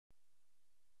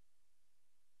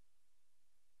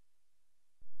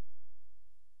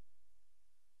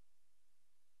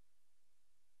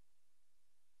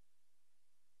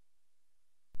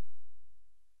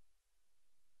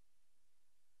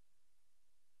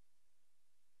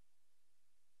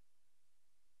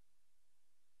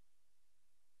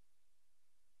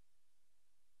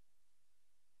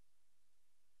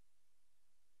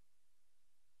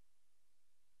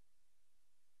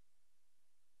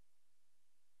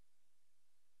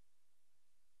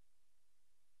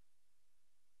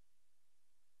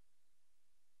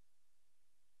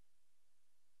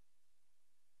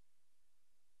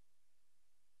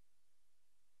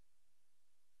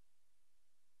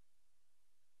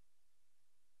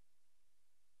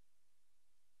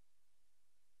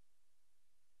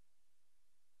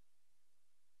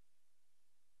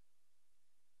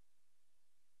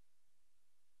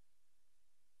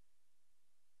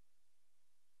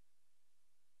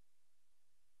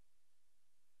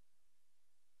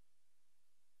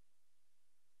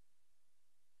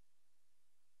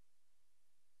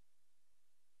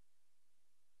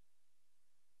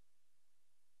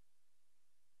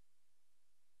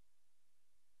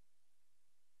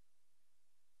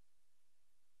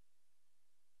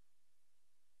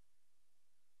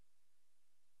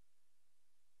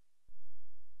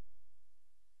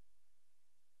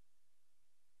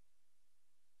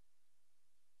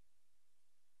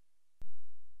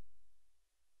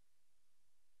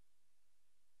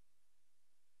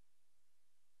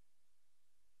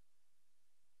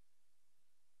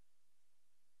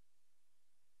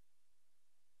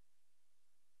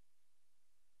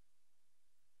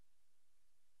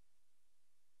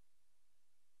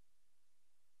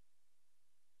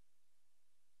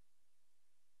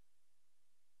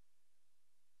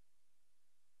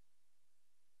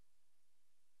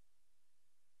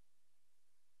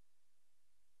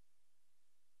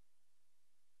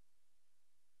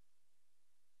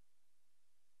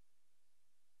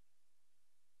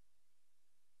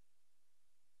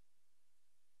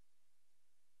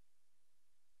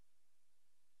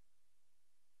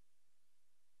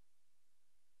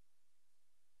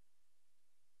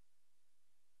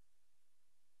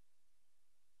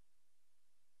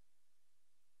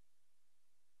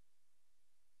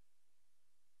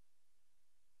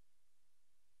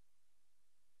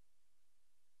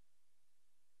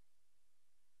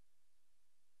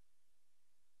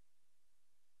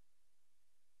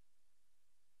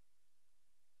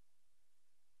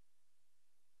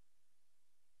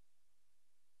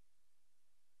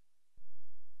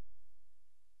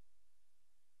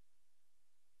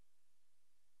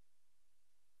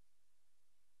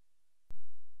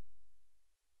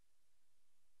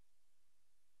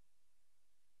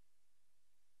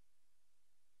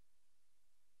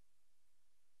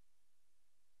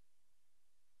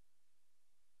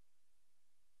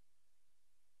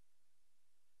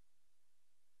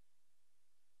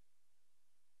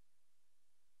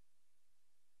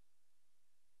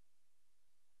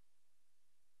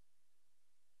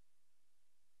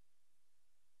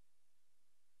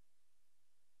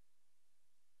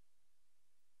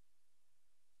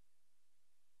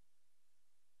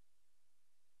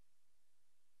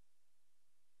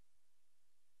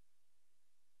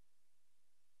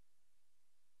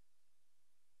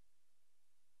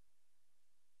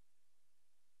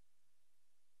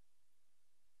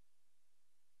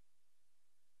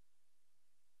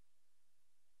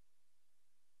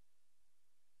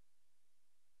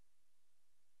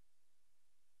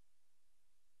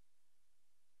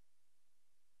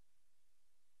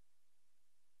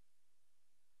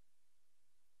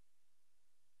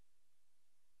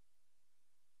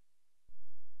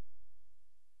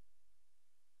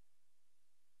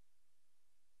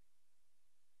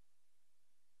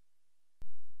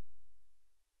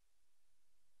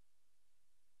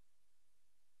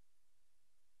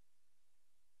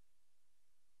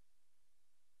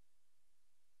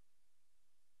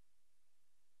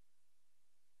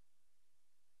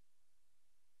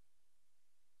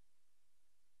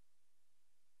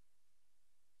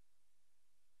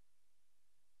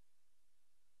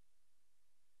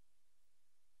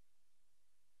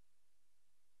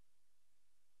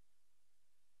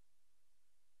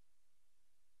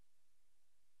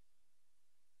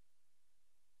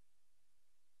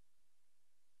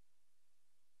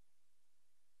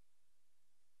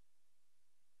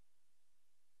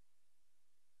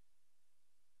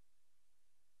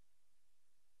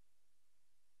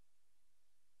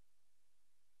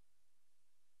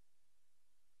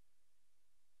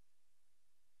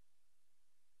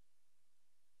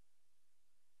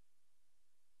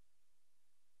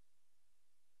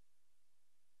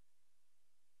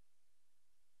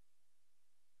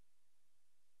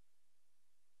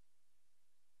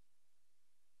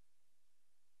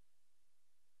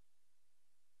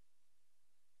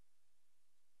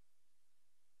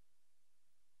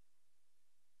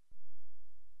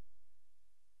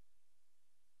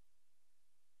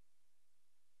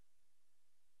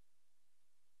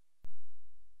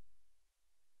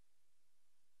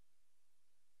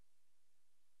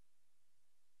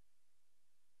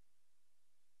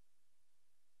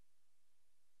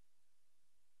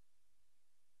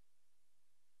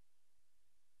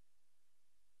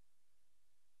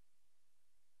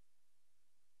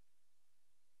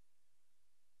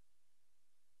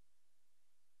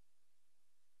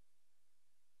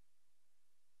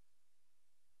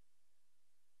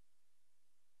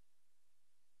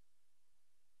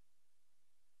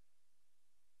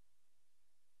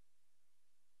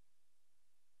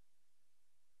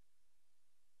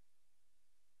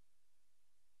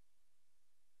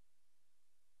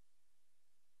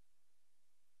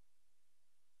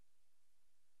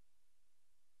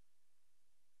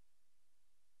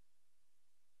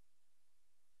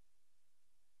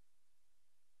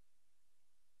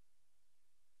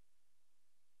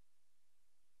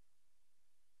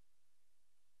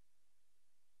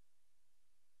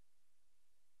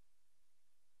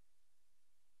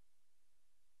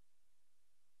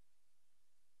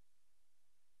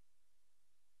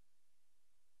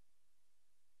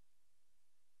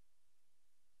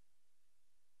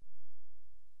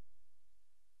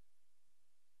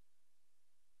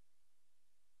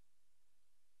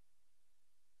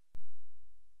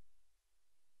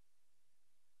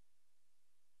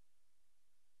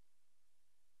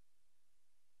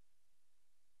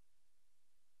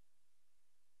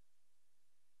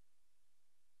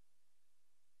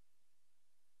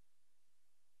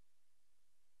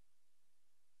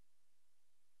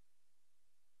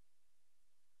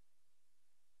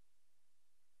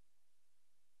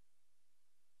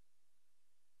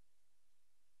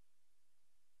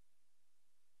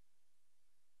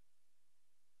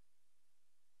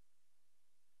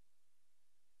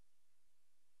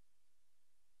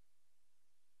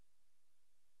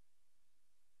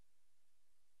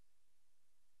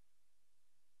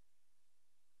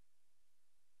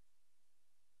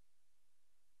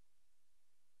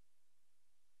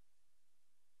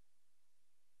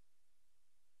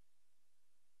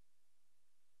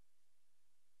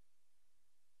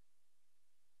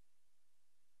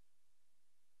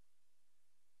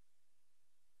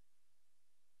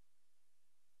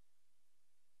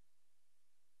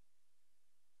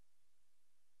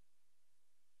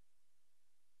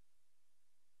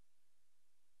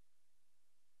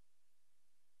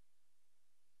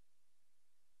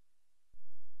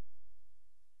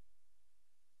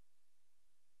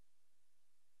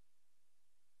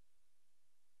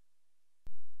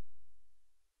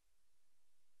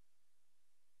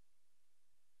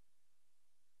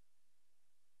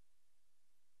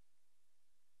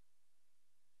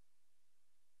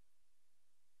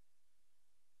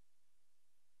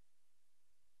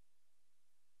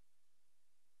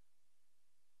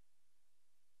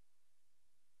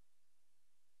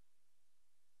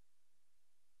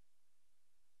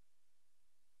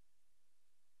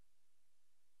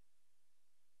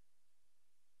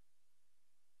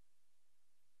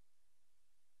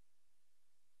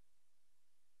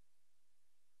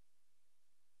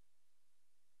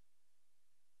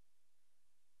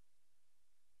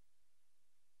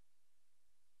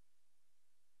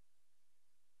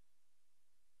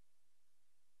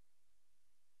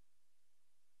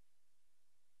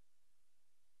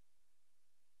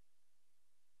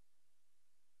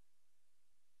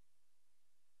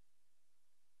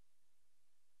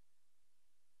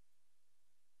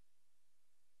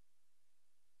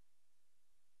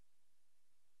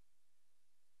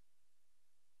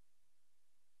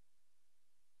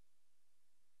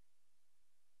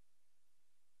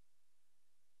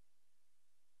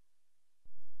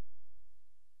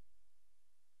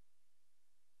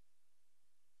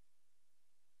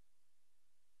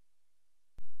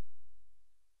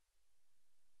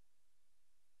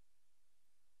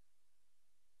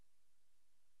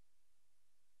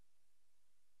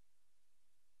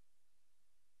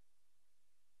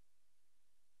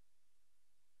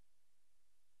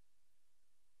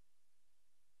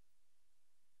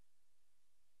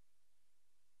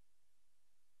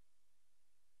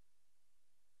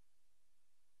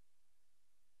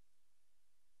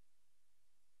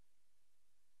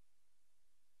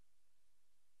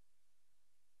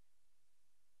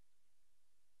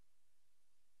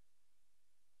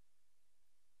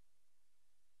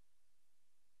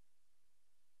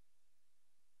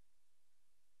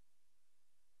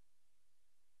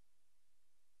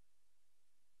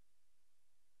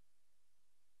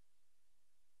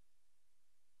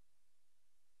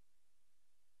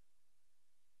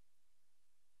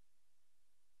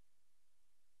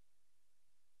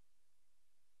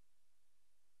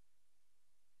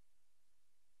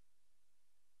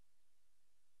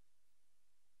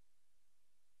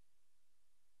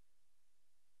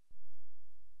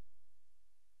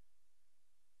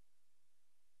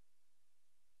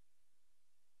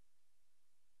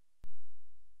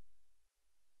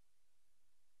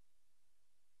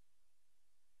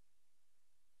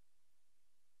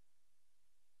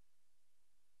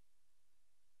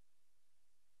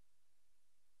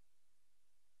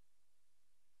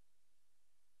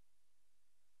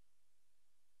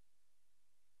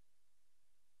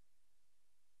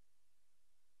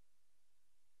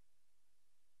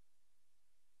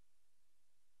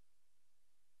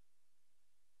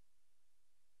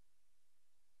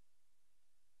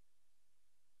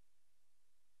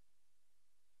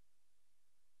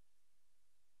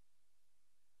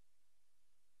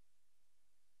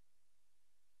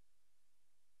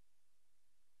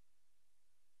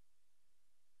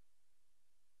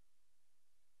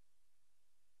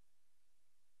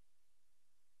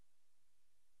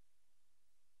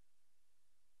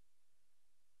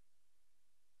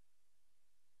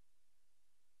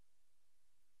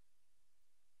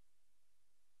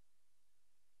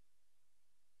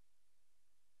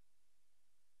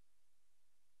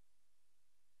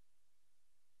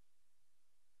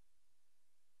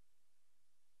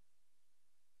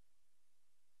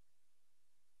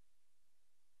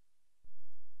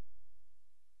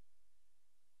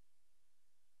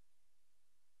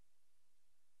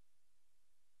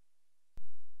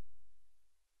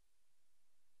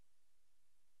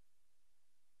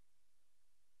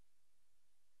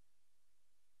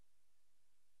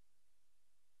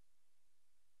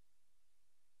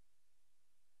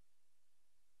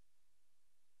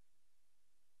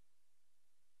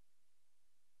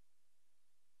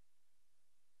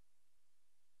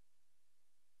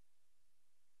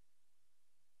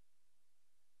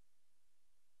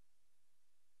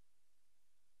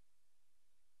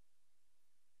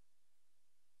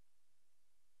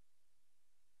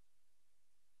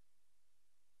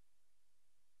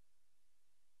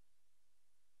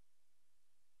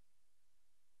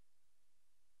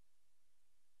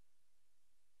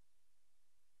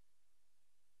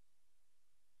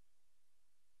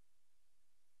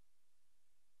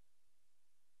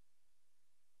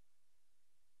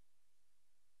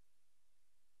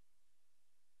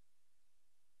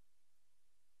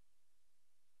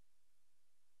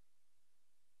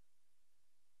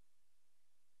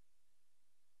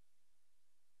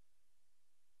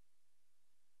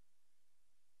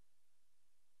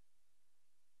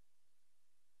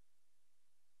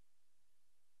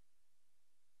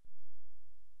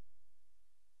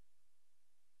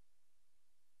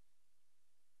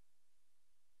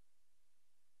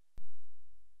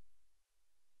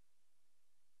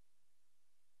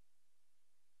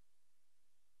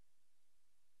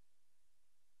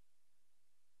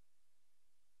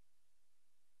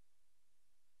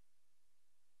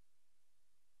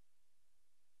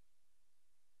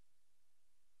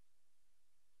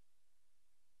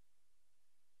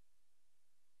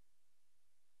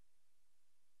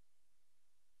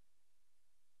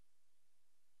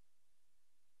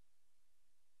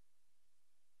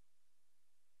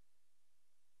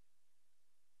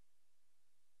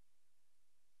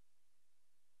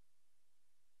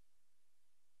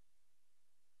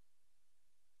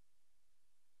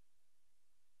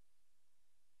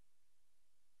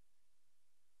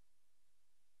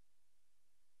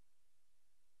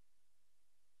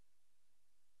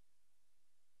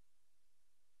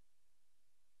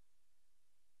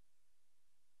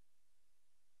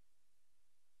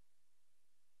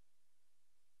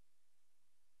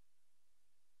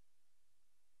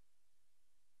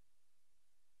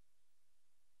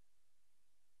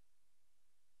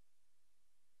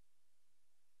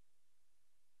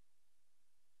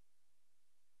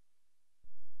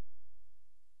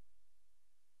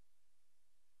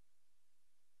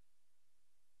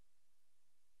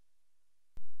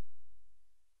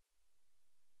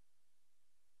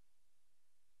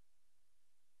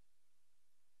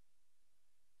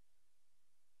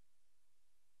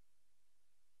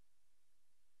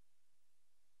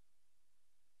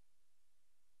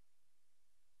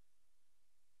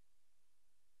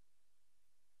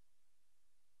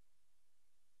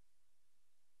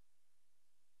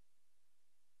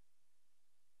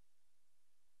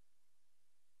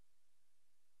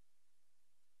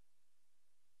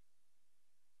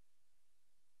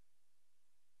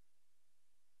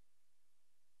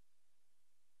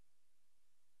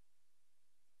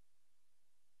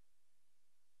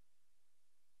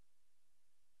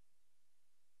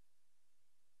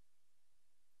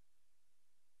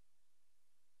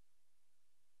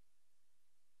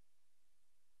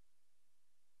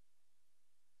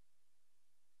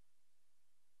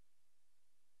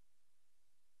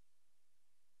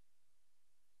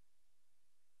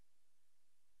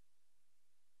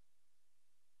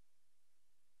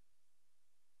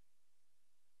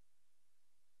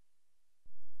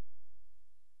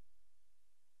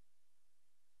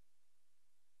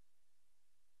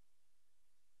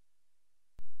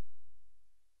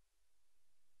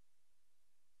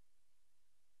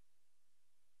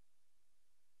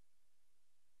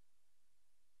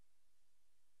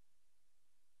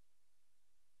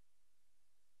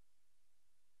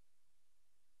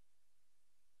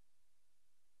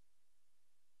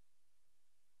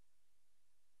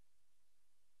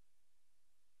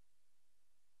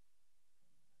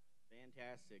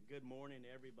Fantastic. Good morning,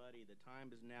 everybody. The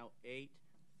time is now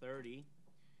 8:30.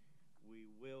 We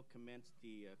will commence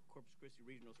the Corpus Christi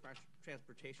Regional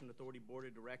Transportation Authority Board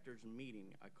of Directors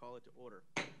meeting. I call it to order.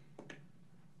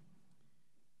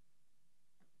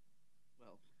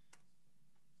 Well,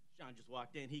 Sean just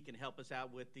walked in. He can help us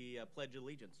out with the Pledge of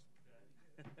Allegiance.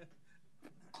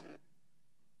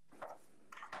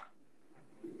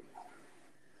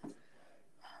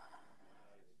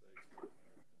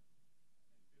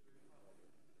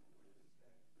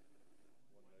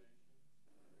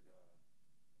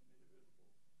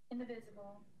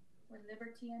 Indivisible, with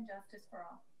liberty and justice for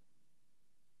all.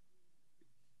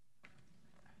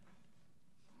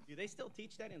 Do they still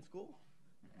teach that in school?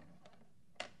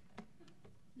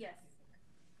 Yes.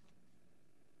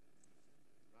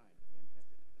 Right,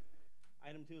 fantastic.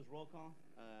 Item 2 is roll call.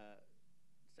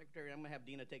 Secretary, I'm going to have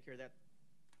Dina take care of that.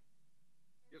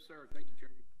 Yes, sir. Thank you,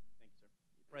 Chairman. Thank you, sir.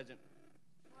 Present.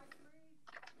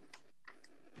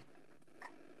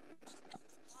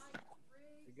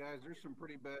 Hey, guys, there's some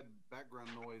pretty bad background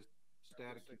noise,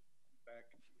 static. Back.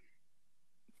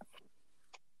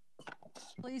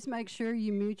 Please make sure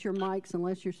you mute your mics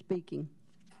unless you're speaking.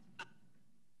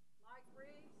 Mike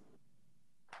Reeves.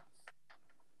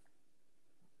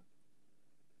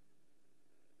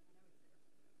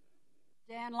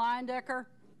 Dan Leindecker.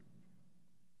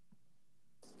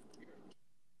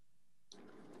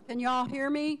 Can y'all hear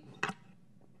me?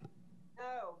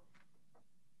 No.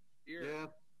 Here. Yeah.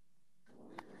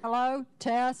 Hello?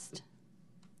 Test.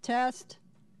 Test.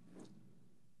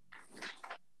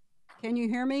 Can you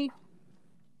hear me?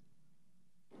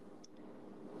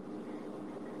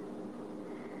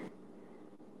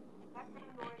 Background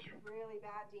noise is really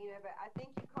bad, Dina, but I think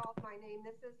you called my name.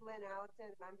 This is Lynn Allison,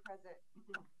 and I'm present.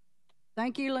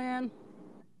 Thank you, Lynn.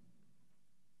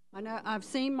 I know I've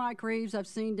seen Mike Reeves, I've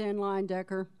seen Dan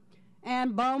Leindecker.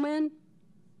 Ann Bowman.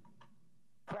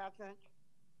 Present.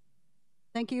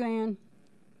 Thank you, Ann.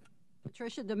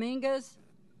 Patricia Dominguez.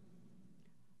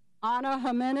 Ana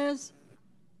Jimenez.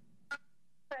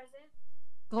 Present.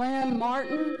 Glenn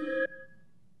Martin.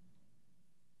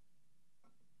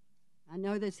 I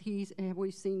know this.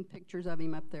 We've seen pictures of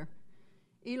him up there.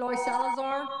 Eloy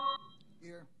Salazar.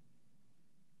 Here.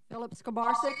 Philip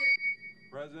Skabarsik.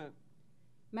 Present.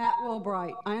 Matt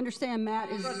Wilbright. I understand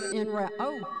Matt is in.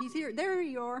 Oh, he's here. There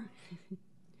you are.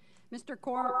 Mr.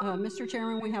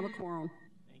 Chairman, we have a quorum.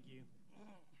 Thank you.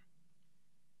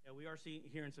 Yeah, we are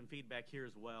hearing some feedback here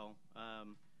as well.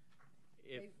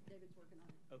 David's working on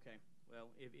it. Okay. Well,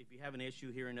 if you have an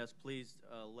issue hearing us, please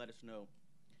let us know.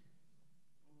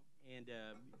 And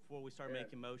before we start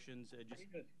making motions, just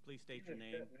please state your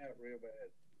name. Out real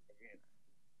bad again.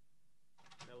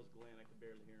 That was Glenn. I could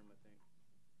barely hear him, I think.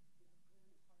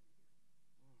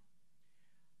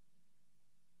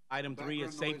 Item 3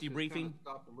 is safety briefing. Kind of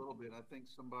stopped a little bit. I think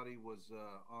somebody was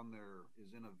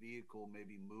is in a vehicle,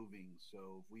 maybe moving.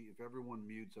 So if everyone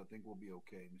mutes, I think we'll be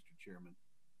okay, Mr. Chairman.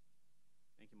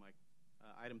 Thank you, Mike.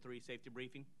 Item 3, safety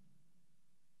briefing.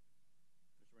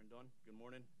 Mr. Rendon, good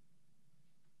morning.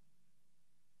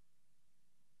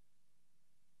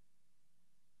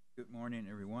 Good morning,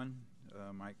 everyone.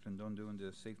 Mike Rendon doing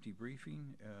the safety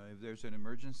briefing. If there's an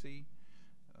emergency,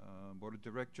 Board of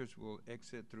Directors will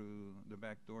exit through the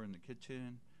back door in the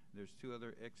kitchen. There's 2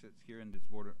 other exits here in this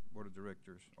Board of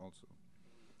Directors also.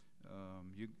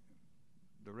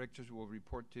 Directors will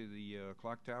report to the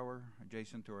clock tower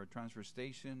adjacent to our transfer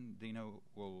station. Dina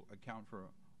will account for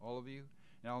all of you,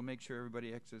 and I'll make sure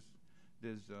everybody exits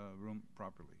this room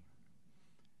properly.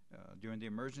 During the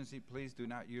emergency, please do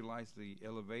not utilize the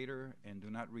elevator and do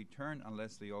not return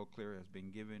unless the all clear has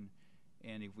been given.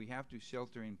 And if we have to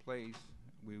shelter in place,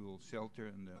 we will shelter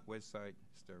in the west side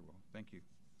stairwell. Thank you.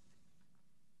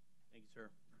 Thank you, sir.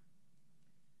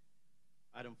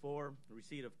 Item 4,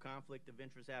 receipt of conflict of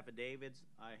interest affidavits.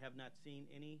 I have not seen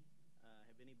any.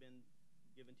 Have any been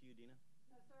given to you, Dina?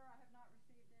 No, sir, I have not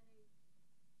received any.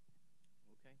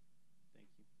 Okay, thank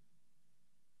you.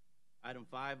 Item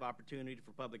 5, opportunity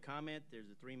for public comment.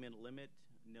 There's a 3-minute limit,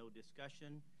 no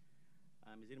discussion.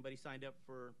 Is anybody signed up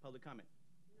for public comment?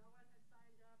 No one has signed up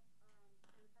in person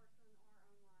or online.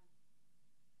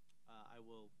 I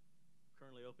will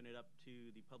currently open it up to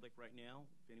the public right now,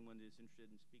 if anyone is interested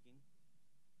in speaking.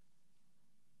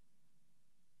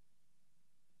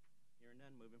 Hearing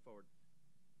none, moving forward.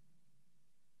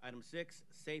 Item 6,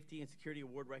 Safety and Security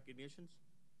Award recognitions.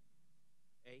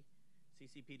 A,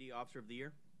 CCPD Officer of the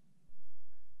Year.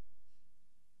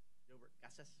 Gilbert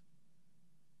Casas.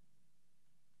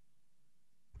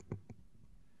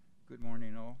 Good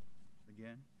morning, all,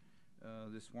 again.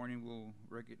 This morning we'll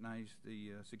recognize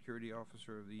the Security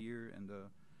Officer of the Year and the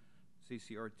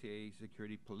CCRTA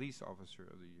Security Police Officer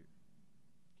of the Year.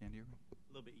 Can't hear me? A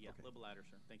little bit, yeah, Okay. a little bit louder,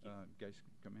 sir. Thank you. Guys,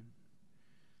 come in.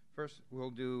 First, we'll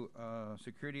do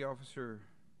Security Officer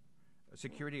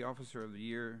of the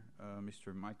Year,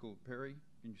 Mr. Michael Perry.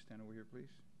 Can you stand over here, please?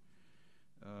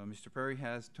 Mr. Perry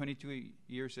has 22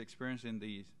 years experience in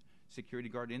the security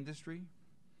guard industry.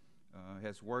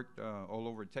 Has worked all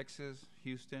over Texas,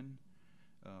 Houston,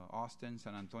 Austin,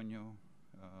 San Antonio,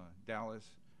 Dallas,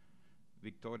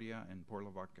 Victoria, and Port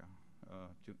Lavaca,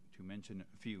 to mention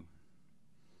a few.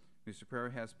 Mr.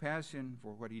 Perry has passion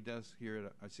for what he does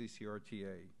here at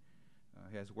CCRTA.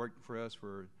 He has worked for us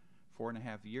for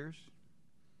 4.5 years.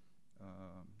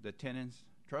 The tenants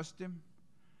trust him.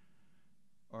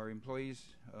 Our employees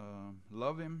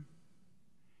love him.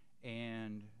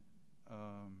 And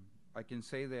I can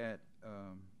say that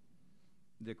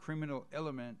the criminal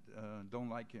element don't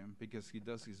like him because he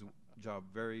does his job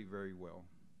very, very well.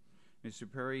 Mr.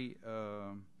 Perry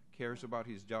cares about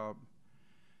his job.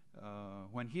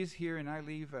 When he's here and I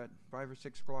leave at 5 or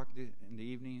 6 o'clock in the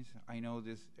evenings, I know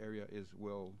this area is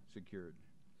well secured.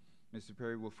 Mr.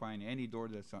 Perry will find any door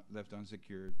that's left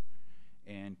unsecured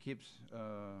and keeps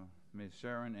Ms.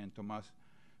 Sharon and Tomas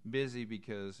busy,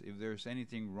 because if there's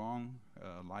anything wrong,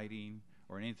 lighting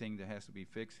or anything that has to be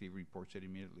fixed, he reports it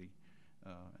immediately.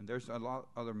 And there's a lot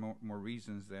other more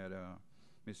reasons that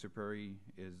Mr. Perry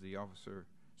is the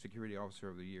Security Officer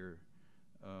of the Year.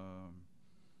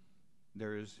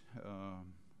 There's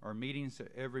our meetings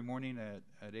every morning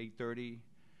at 8:30.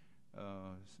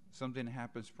 Something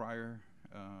happens prior.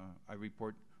 I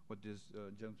report what this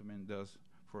gentleman does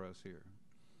for us here.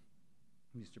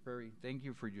 Mr. Perry, thank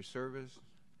you for your service.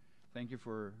 Thank you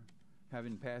for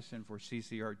having passion for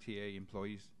CCRTA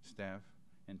employees, staff,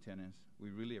 and tenants. We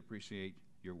really appreciate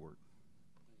your work.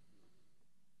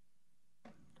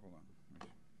 Hold on.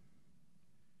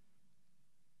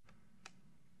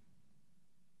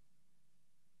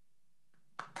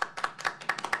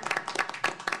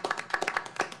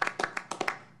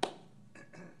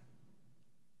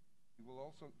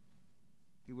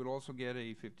 He will also get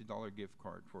a $50 gift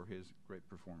card for his great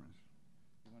performance.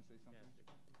 You want to say something?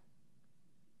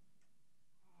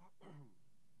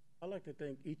 I'd like to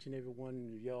thank each and every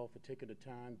one of y'all for taking the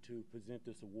time to present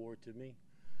this award to me.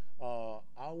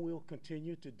 I will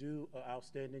continue to do an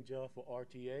outstanding job for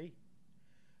RTA.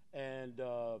 And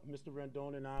Mr.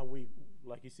 Rendon and I,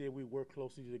 like he said, we work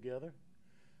closely together.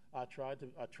 I tried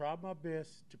my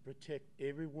best to protect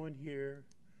everyone here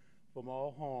from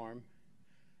all harm,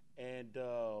 and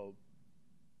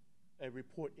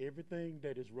report everything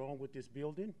that is wrong with this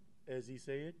building, as he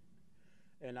said.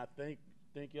 And I thank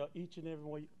y'all, each and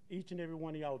every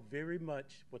one of y'all very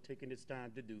much for taking this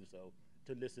time to do so,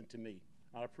 to listen to me.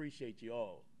 I appreciate you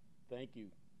all. Thank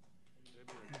you. If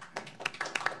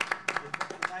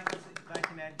I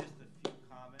can add just a few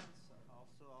comments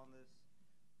also on this.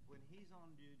 When he's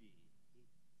on duty,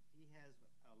 he has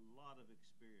a lot of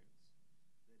experience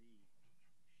that he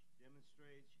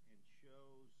demonstrates and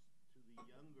shows to the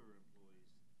younger employees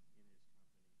in his company.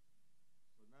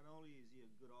 So not only is he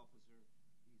a good officer,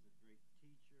 he's a great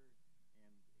teacher, and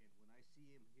when I see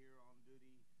him here on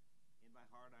duty, in my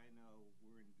heart I know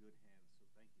we're in good hands. So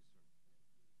thank you, sir.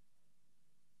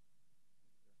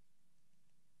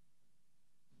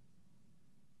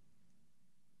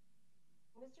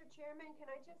 Mr. Chairman, can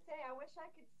I just say, I wish I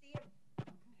could see a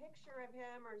picture of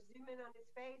him or zoom in on his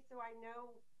face so I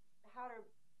know how to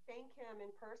thank him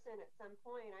in person at some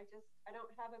point. I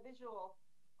don't have a visual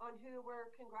on who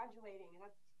we're congratulating, and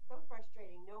that's so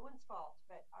frustrating. No one's fault,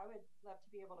 but I would love to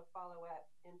be able to follow up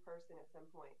in person at some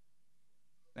point.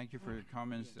 Thank you for your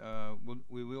comments.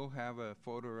 We will have a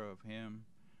photo of him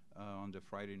on the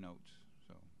Friday notes.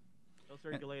 So They'll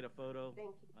circulate a photo.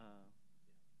 Thank you.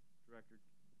 Director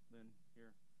Lynn,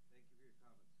 here. Thank you for your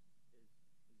comments.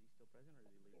 Is he still present,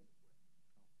 or is he leaving?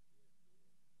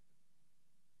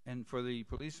 And for the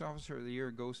Police Officer of the Year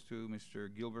goes to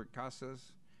Mr. Gilbert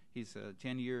Casas. He's a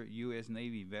 10-year U.S.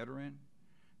 Navy veteran,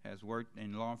 has worked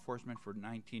in law enforcement for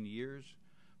 19 years,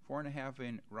 4.5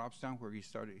 in Robstown, where he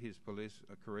started his police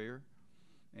career,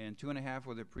 and 2.5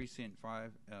 with the Precinct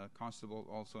 5 constable,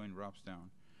 also in Robstown.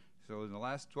 So in the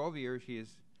last 12 years, he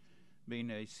has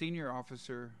been a senior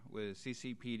officer with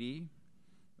CCPD.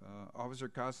 Officer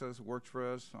Casas worked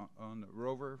for us on the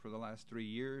Rover for the last 3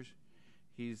 years.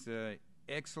 He's an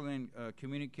excellent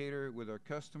communicator with our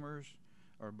customers,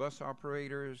 our bus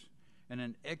operators, and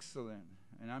an excellent,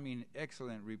 and I mean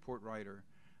excellent, report writer.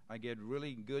 I get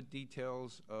really good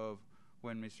details of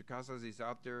when Mr. Casas is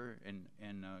out there and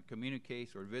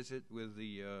communicates or visit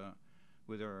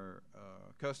with our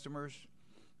customers.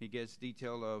 He gets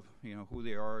detail of, you know, who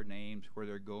they are, names, where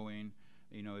they're going,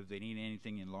 you know, if they need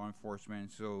anything in law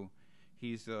enforcement. So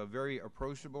he's very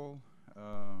approachable.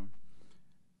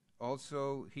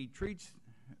 Also, he treats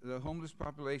the homeless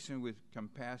population with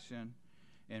compassion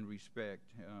and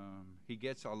respect. He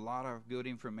gets a lot of good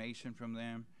information from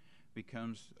them,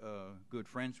 becomes good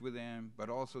friends with them, but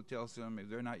also tells them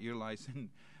if they're not utilizing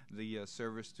the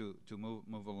service to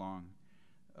move along.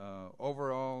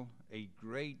 Overall, a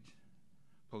great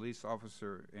police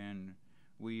officer, and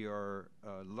we are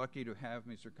lucky to have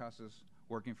Mr. Casas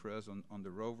working for us on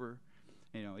the Rover.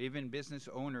 You know, even business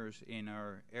owners in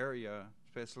our area,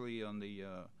 especially on the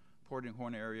Port and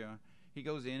Horn area, he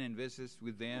goes in and visits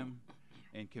with them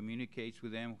and communicates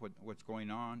with them what's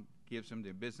going on, gives them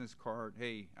their business card.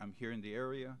 Hey, I'm here in the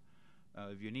area.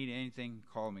 If you need anything,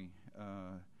 call me.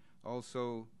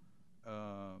 Also,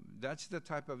 that's the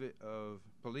type of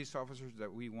police officers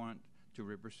that we want to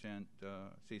represent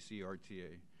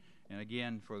CCRTA. And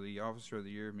again, for the Officer of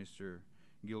the Year, Mr.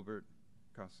 Gilbert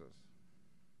Casas.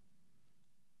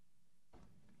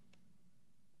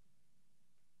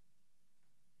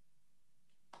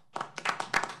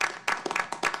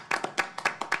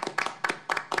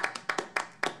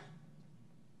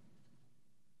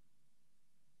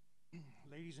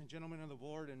 Ladies and gentlemen of the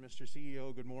board and Mr.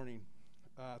 CEO, good morning.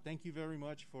 Thank you very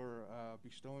much for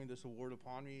bestowing this award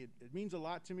upon me. It means a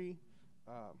lot to me.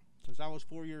 Since I was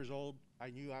 4 years old, I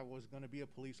knew I was going to be a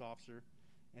police officer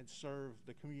and serve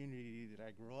the community that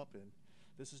I grew up in.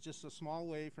 This is just a small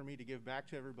way for me to give back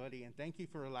to everybody, and thank you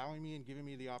for allowing me and giving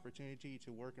me the opportunity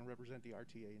to work and represent the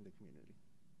RTA in the community.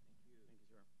 Thank you,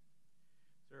 sir.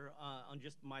 Sir, on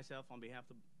just myself, on behalf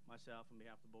of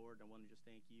the board, I want to just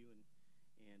thank you and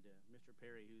Mr.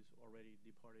 Perry, who's already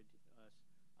departed us,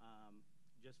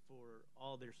 just for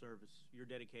all their service, your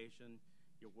dedication,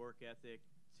 your work ethic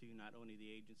to not only the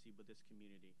agency but this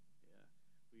community.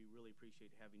 We really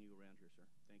appreciate having you around here, sir.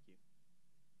 Thank you.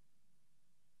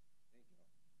 Thank you.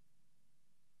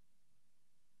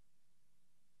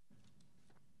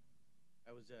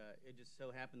 It just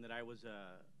so happened that I was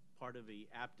part of the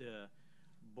APTA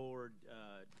board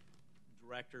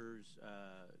directors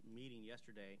meeting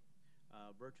yesterday,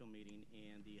 virtual meeting,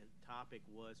 and the topic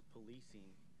was policing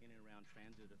in and around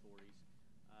transit authorities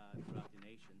throughout the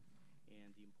nation,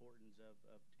 and the importance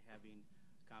of having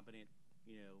competent,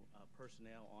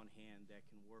 personnel on hand that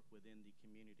can work within the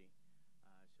community.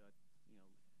 So,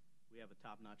 we have a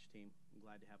top-notch team. I'm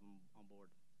glad to have them on board.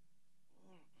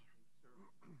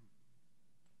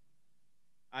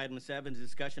 Item 7 is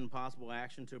discussion and possible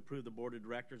action to approve the Board of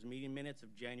Directors meeting minutes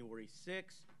of January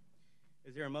 6th.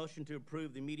 Is there a motion to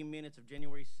approve the meeting minutes of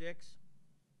January 6th?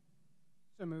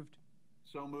 So moved.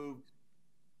 So moved.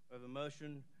 We have a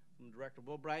motion from Director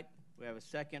Wilbright. We have a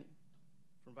second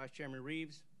from Vice Chairman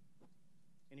Reeves.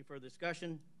 Any further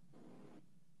discussion?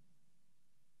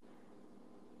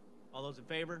 All those in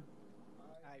favor?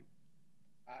 Aye.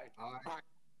 Aye. Aye.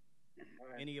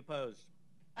 Any opposed?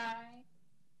 Aye.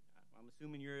 I'm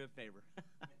assuming you're in favor.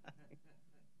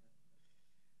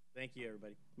 Thank you,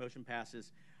 everybody. Motion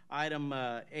passes. Item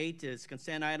 8 is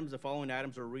consent items. The following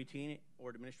items are routine or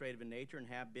administrative in nature and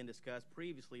have been discussed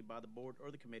previously by the board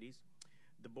or the committees.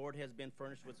 The board has been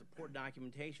furnished with support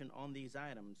documentation on these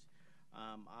items.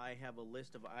 I have a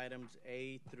list of items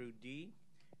A through D.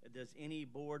 Does any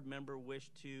board member wish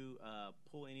to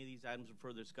pull any of these items for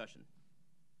further discussion?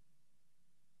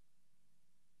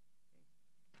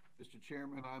 Mr.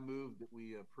 Chairman, I move that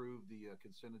we approve the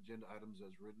consent agenda items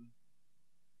as written.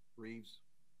 Reeves.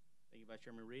 Thank you, Vice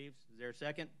Chairman Reeves. Is there a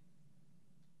second?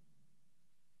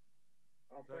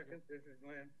 I'll second. This is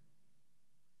Glenn.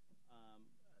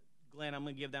 Glenn, I'm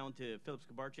going to give that one to Phillips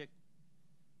Kabarczyk.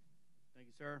 Thank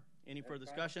you, sir. Any further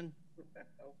discussion?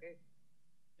 Okay.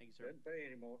 Thank you, sir. Doesn't pay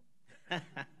anymore.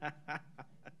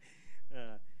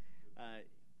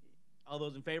 All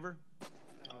those in favor?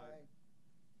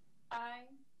 Aye. Aye.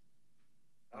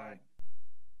 Aye.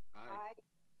 Aye.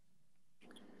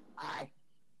 Aye.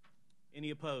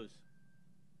 Any opposed?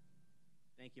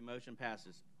 Thank you. Motion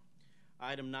passes.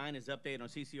 Item 9 is update on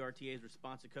CCRTA's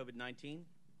response to COVID-19.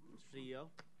 Mr. CEO.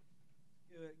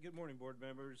 Good morning, board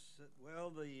members.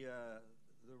 Well, the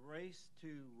race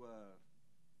to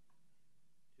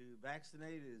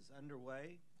vaccinate is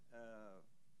underway.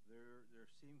 There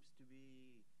seems to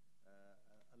be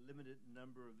a limited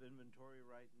number of inventory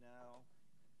right now.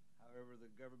 However,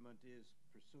 the government is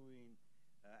pursuing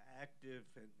active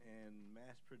and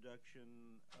mass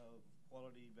production of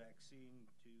quality vaccine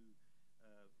to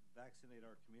vaccinate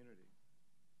our community.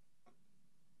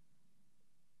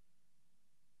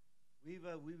 We've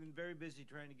been very busy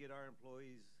trying to get our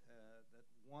employees that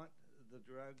want the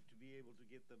drug to be able to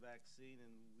get the vaccine,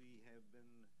 and we have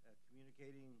been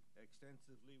communicating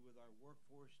extensively with our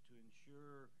workforce to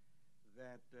ensure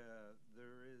that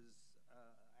there is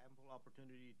ample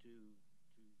opportunity to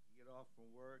get off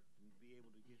from work and be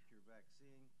able to get your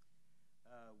vaccine.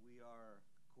 We are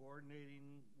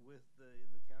coordinating with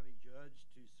the county judge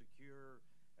to secure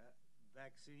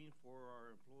vaccine for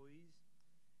our employees.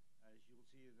 As you'll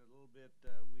see in a little bit,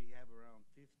 we have around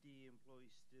 50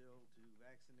 employees still to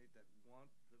vaccinate that want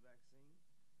the vaccine.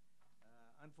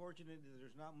 Unfortunately,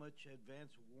 there's not much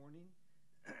advance warning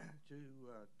to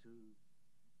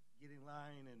get in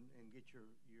line and get your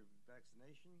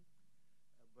vaccination.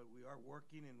 But we are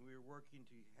working, and we're working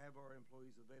to have our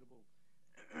employees available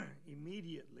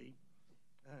immediately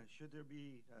should there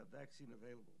be a vaccine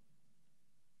available.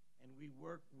 And we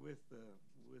work with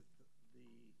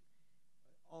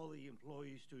all the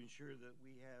employees to ensure that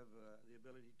we have the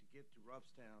ability to get to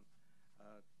Robstown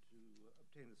to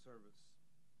obtain the service.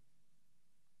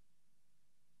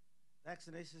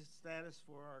 Vaccination status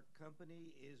for our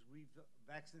company is we've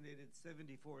vaccinated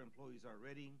 74 employees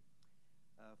already.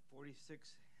 46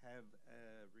 have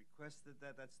requested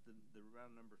that. That's the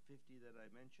round number 50 that I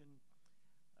mentioned.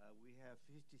 We have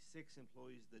 56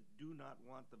 employees that do not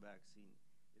want the vaccine.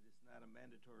 It is not a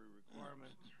mandatory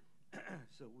requirement.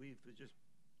 So we've just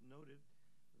noted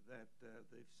that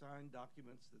they've signed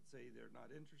documents that say they're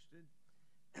not interested.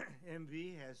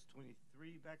 MV has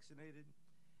 23 vaccinated.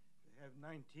 They have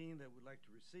 19 that would like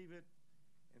to receive it,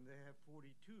 and they have 42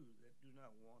 that do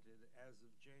not want it as of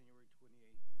January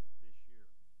 28th of this year.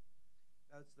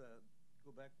 That's the, go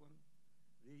back one.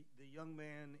 The young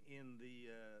man in the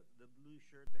blue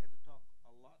shirt, they had to talk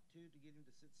a lot to get him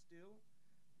to sit still,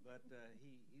 but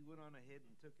he went on ahead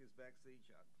and took his vaccine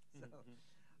shot. So,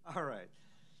 all right.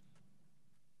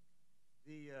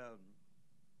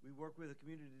 We work with the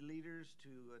community leaders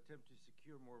to attempt to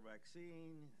secure more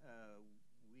vaccine.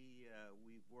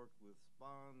 We've worked with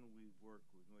SPON, we've worked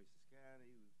with Nueces County,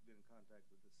 we've been in contact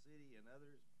with the city and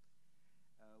others.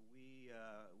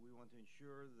 We want to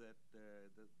ensure that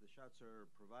the shots are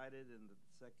provided and that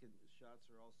the second shots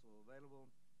are also available.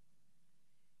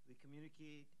 We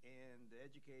communicate and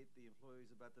educate the employees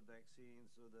about the vaccine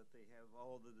so that they have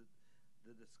all the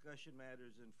discussion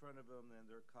matters in front of them and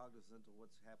they're cognizant of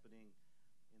what's happening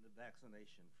in the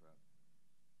vaccination front.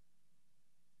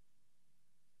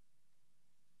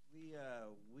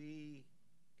 We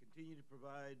continue to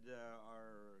provide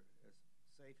our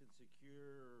safe and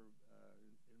secure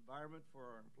environment for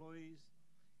our employees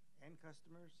and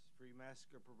customers. Free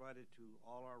masks are provided to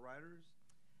all our riders.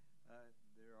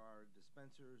 There are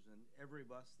dispensers in every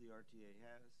bus the RTA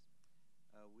has.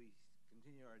 We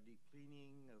continue our deep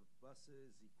cleaning of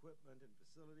buses, equipment, and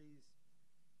facilities.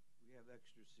 We have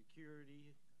extra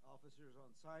security officers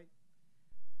on site.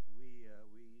 We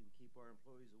keep our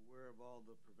employees aware of all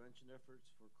the prevention efforts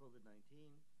for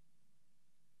COVID-19.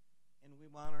 And we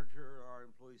monitor our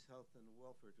employees' health and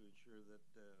welfare to ensure that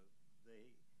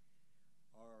they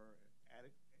are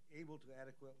able to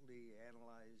adequately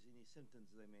analyze any symptoms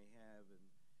they may have. And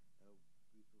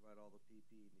we provide all the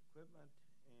PPE and equipment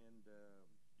and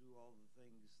do all the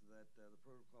things that the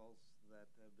protocols that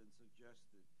have been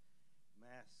suggested,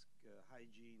 mask,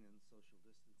 hygiene, and social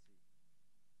distancing.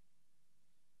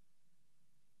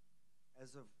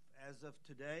 As of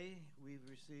today, we've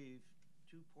received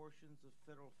 2 portions of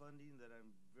federal funding that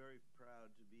I'm very proud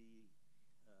to be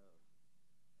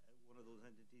one of those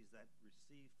entities that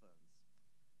receive funds.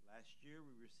 Last year,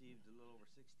 we received a little over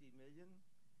 $16 million.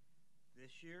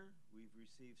 This year, we've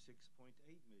received $6.8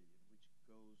 million, which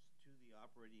goes to the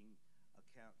operating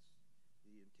accounts.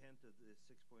 The intent of this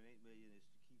 $6.8 million is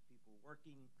to keep people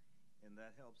working, and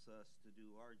that helps us to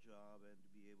do our job and to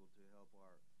be able to help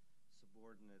our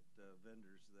subordinate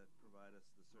vendors that provide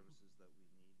us the services that we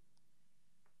need.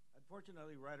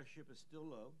 Unfortunately, ridership is still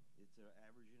low. It's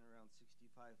averaging around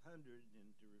 6,500, and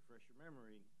to refresh your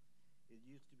memory, it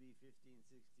used to be 15,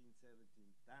 16,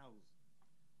 17,000.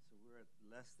 So we're at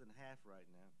less than half right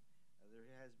now. There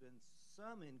has been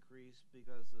some increase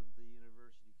because of the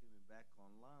university coming back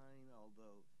online,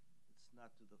 although it's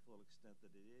not to the full extent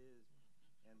that it is,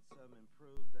 and some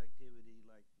improved activity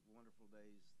like wonderful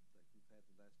days like we've had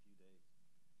the last few days.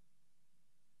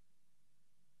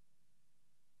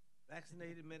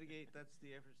 Vaccinate and mitigate, that's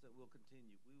the efforts that will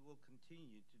continue. We will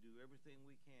continue to do everything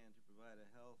we can to provide a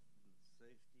health and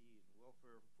safety and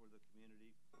welfare for the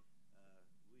community.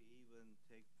 We even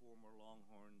take former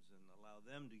Longhorns and allow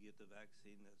them to get the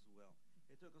vaccine as well.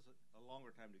 It took us a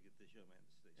longer time to get this young man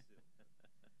to stay still.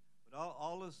 But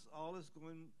all is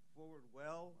going forward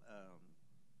well.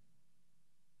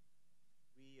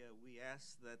 We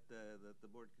ask that the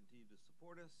board continue to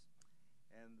support us,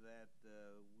 and that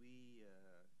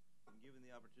given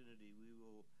the opportunity, we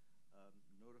will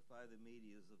notify the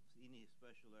medias of any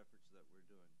special efforts that we're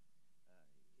doing.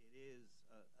 It is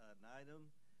an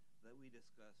item that we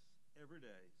discuss every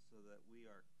day so that we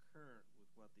are current with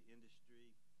what the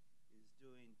industry is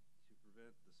doing to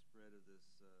prevent the spread of this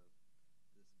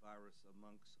virus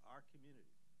amongst our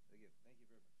community. Again, thank you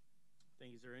very much.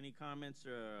 Thank you, sir. Any comments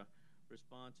or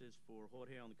responses for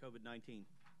Jorge on the COVID-19?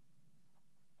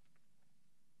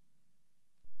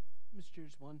 Mr. Chair,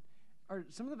 just one. Are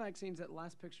some of the vaccines, that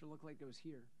last picture looked like it was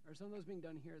here? Are some of those being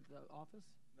done here at the office?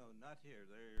 No, not here.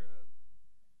 They're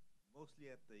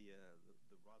mostly at the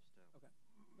Robstown. Okay,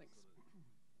 thanks.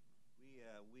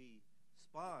 We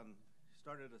Spawn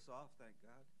started us off, thank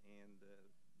God, and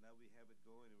now we have it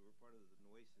going, and we're part of the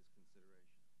Nueces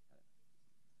consideration.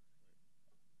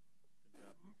 Good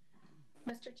job.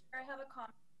 Mr. Chair, I have a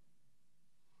comment.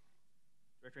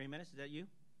 Director Jimenez, is that you?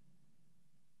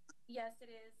 Yes, it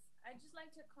is. I'd just like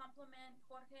to compliment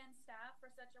Jorge and staff for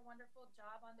such a wonderful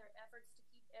job on their efforts to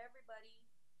keep everybody,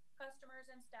 customers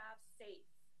and staff, safe.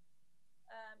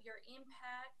 Your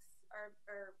impacts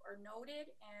are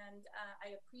noted, and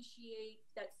I appreciate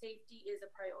that safety is a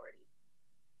priority.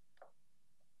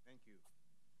 Thank you.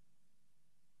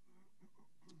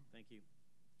 Thank you.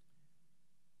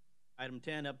 Item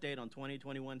 10, update on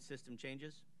 2021 system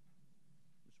changes.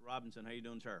 Mr. Robinson, how you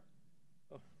doing, sir?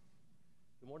 Oh,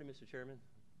 good morning, Mr. Chairman.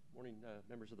 Morning,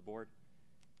 members of the board.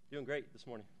 Doing great this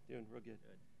morning. Doing real good.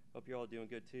 Hope you're all doing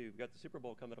good too. We've got the Super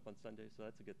Bowl coming up on Sunday, so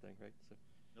that's a good thing, right? So.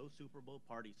 No Super Bowl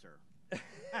party, sir.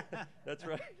 That's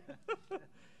right.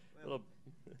 Well,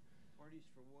 parties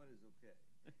for one is okay.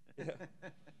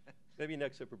 Yeah. Maybe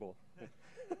next Super Bowl.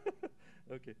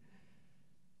 Okay.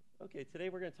 Okay, today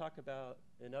we're going to talk about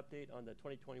an update on the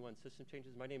 2021 system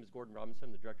changes. My name is Gordon Robinson,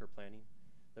 I'm the Director of Planning.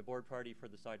 The board priority for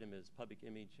this item is public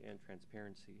image and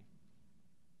transparency.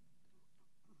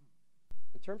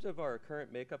 In terms of our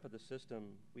current makeup of the system,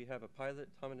 we have a pilot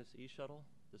autonomous e-shuttle,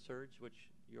 the Surge, which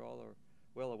you all are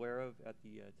well aware of at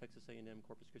the Texas A&M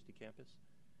Corpus Christi campus.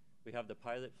 We have the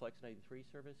pilot Flex 93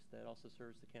 service that also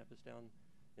serves the campus down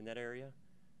in that area.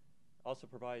 Also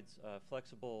provides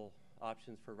flexible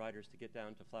options for riders to get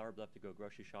down to Flower Bluff to go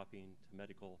grocery shopping, to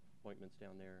medical appointments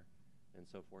down there, and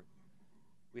so forth.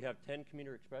 We have 10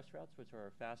 commuter express routes, which are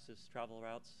our fastest travel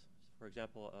routes. For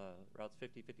example, routes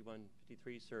 50, 51,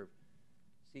 53 serve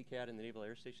CCAT and the Naval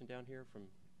Air Station down here from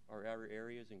our outer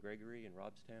areas in Gregory and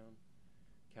Robstown,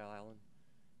 Cal Allen.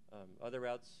 Other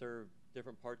routes serve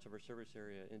different parts of our service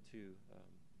area into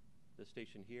the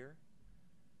station here.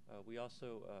 We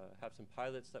also have some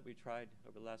pilots that we tried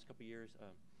over the last couple of years.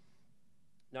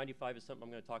 95 is something I'm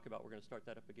going to talk about. We're going to start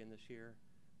that up again this year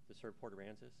to serve Port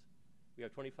Aransas. We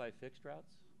have 25 fixed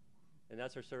routes, and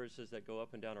that's our services that go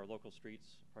up and down our local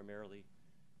streets primarily,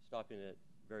 stopping at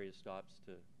various stops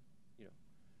to,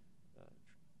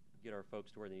 get our folks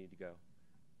to where they need to go.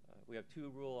 We have 2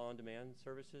 rural on-demand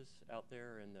services out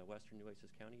there in the western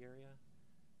Nueces County area.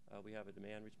 We have a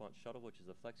demand response shuttle, which is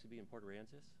a Flexibee in Port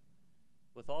Aransas.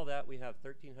 With all that, we have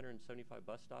 1,375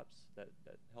 bus stops that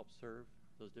help serve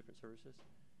those different services.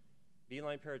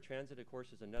 Beeline Paratransit, of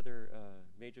course, is another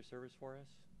major service for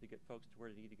us to get folks to where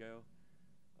they need to go.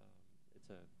 It's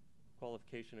a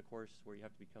qualification, of course, where you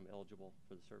have to become eligible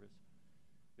for the service.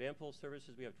 Van pool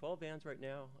services, we have 12 vans right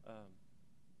now.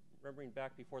 Remembering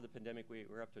back before the pandemic, we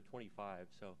were up to 25,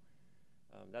 so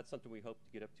that's something we hope to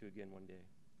get up to again one day.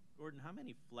 Gordon, how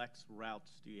many flex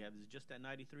routes do you have? Is it just that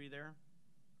 93 there?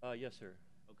 Yes, sir.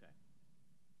 Okay.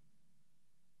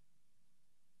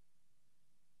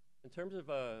 In terms of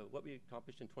what we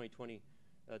accomplished in 2020,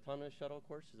 autonomous shuttle, of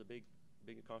course, is a big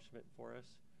accomplishment for us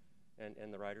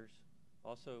and the riders.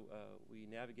 Also, we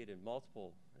navigated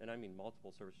multiple, and I mean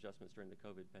multiple service adjustments during the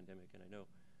COVID pandemic, and I know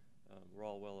we're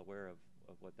all well aware of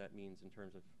what that means in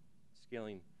terms of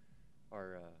scaling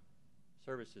our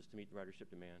services to meet the ridership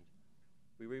demand.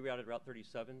 We rerouted Route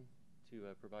 37 to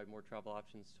provide more travel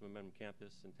options to Momentum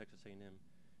Campus and Texas A&M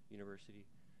University.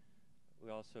 We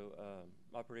also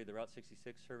operated the Route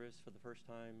 66 service for the first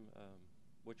time,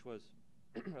 which was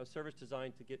a service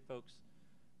designed to get folks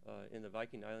in the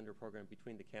Viking Islander program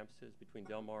between the campuses, between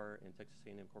Del Mar and Texas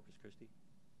A&M Corpus Christi.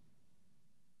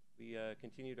 We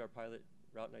continued our pilot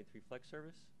Route 93 Flex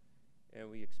service, and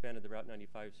we expanded the Route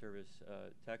 95 service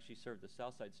to actually serve the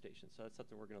Southside station. So that's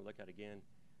something we're going to look at again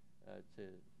to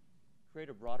create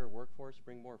a broader workforce,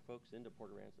 bring more folks into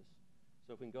Port Aransas.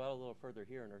 So if we can go out a little further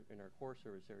here in our core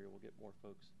service area, we'll get more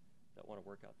folks that want to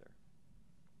work out there.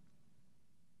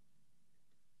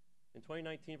 In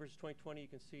 2019 versus 2020, you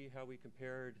can see how we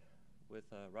compared with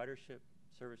ridership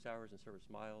service hours and service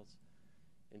miles.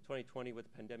 In 2020, with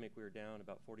the pandemic, we were down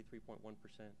about 43.1%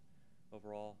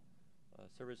 overall.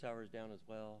 Service hours down as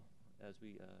well as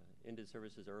we ended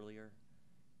services earlier,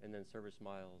 and then service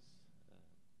miles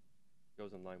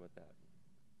goes in line with that.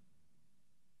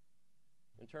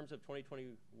 In terms of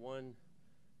 2021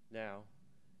 now,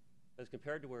 as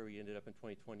compared to where we ended up in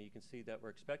 2020, you can see that we're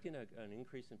expecting an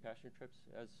increase in passenger trips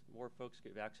as more folks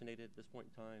get vaccinated at this point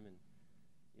in time, and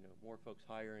more folks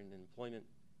hire, and employment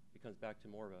becomes back to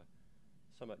more of a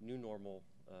somewhat new normal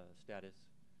status.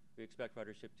 We expect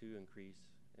ridership to increase,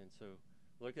 and so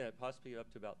we're looking at possibly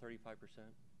up to about 35%.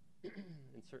 In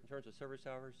terms of service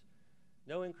hours,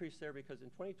 no increase there because in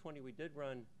 2020 we did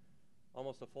run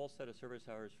almost a full set of service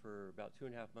hours for about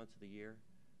 2.5 months of the year.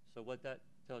 So what that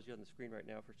tells you on the screen right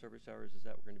now for service hours is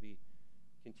that we're going to be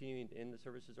continuing to end the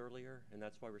services earlier, and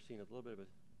that's why we're seeing a little bit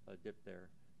of a dip there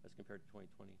as compared to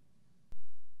 2020.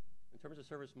 In terms of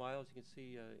service miles, you can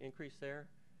see increase there.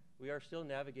 We are still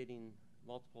navigating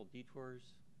multiple detours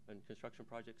and construction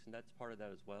projects, and that's part of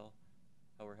that as well,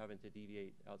 how we're having to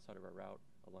deviate outside of our route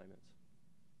alignments.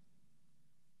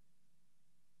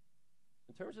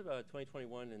 In terms of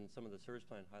 2021 and some of the service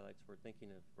plan highlights we're thinking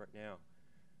of right now,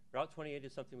 Route 28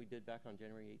 is something we did back on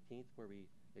January 18th, where we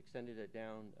extended it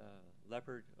down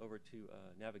Leopard over to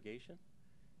Navigation,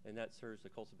 and that serves the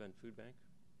Coastal Bend Food Bank,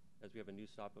 as we have a new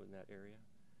stop in that area.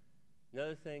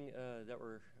 Another thing that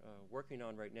we're working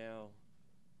on right now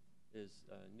is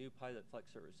new pilot flex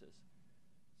services.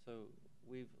 So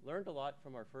we've learned a lot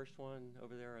from our first one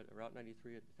over there at Route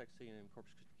 93 at the Texas A&M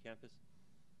Corpus Christi campus.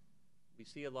 We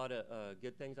see a lot of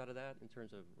good things out of that in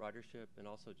terms of ridership and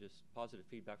also just positive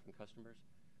feedback from customers.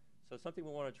 So it's something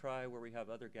we want to try where we have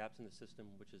other gaps in the system,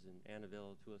 which is in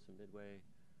Annaville, Tulis, and Midway,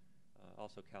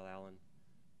 also Cal Allen.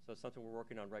 So it's something we're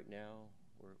working on right now.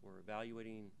 We're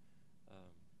evaluating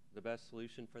the best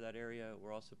solution for that area.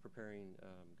 We're also preparing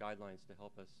guidelines to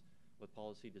help us with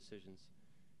policy decisions,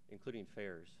 including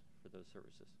fares for those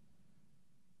services.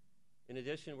 In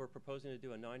addition, we're proposing to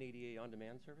do a 980A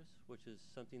on-demand service, which is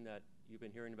something that you've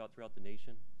been hearing about throughout the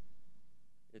nation.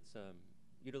 It's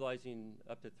utilizing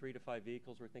up to 3 to 5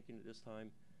 vehicles, we're thinking at this time,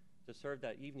 to serve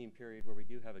that evening period where we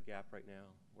do have a gap right now,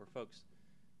 where folks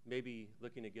may be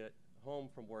looking to get home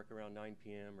from work around 9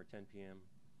 p.m. or 10 p.m.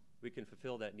 We can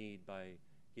fulfill that need by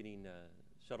getting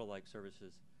shuttle-like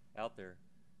services out there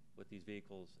with these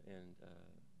vehicles and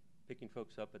picking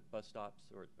folks up at bus stops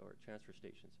or transfer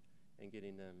stations and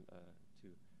getting them to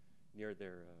near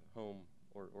their home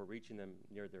or reaching them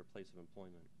near their place of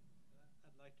employment.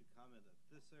 I'd like to comment that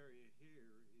this area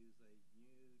here is a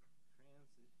new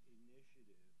transit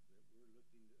initiative that we're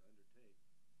looking to undertake.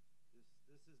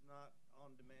 This is not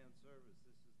on-demand service.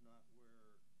 This is not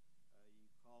where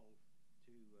you call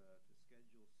to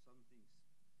schedule something.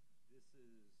 This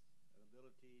is an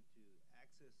ability to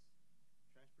access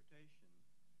transportation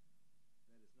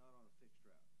that is not on a fixed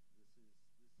route. This is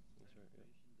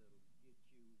transportation that'll get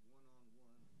you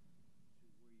one-on-one to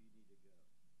where you need to go.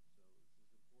 So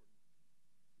this is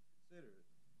important to consider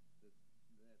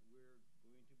that we're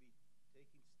going to be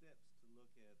taking steps to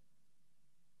look at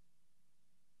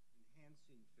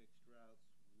enhancing fixed routes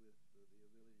with the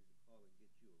ability to call and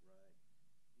get you a ride,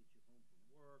 get you home from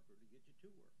work, or to get you to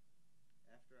work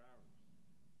after hours.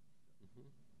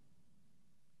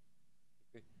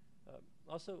 Okay.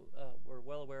 Also, we're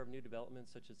well aware of new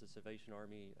developments such as the Salvation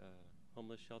Army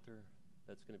homeless shelter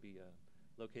that's going to be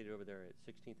located over there at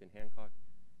 16th and Hancock,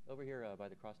 over here by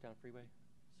the Crosstown Freeway.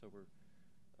 So we're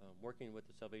working with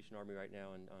the Salvation Army right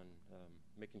now on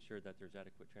making sure that there's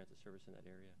adequate transit service in that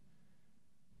area.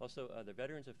 Also, the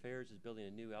Veterans Affairs is building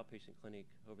a new outpatient clinic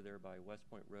over there by West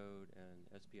Point Road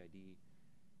and SPID.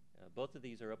 Both of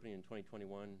these are opening in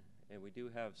 2021, and we do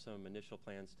have some initial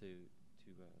plans to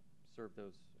serve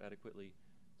those adequately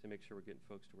to make sure we're getting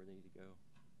folks to where they need to go.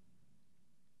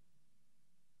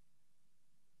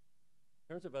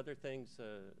 In terms of other things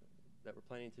that we're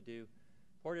planning to do,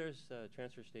 Porter's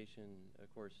transfer station,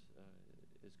 of course,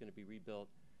 is going to be rebuilt,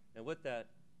 and with that,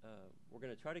 we're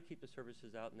going to try to keep the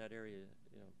services out in that area,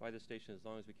 by the station as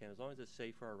long as we can, as long as it's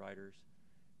safe for our riders,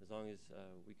 as long as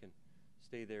we can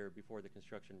stay there before the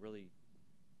construction really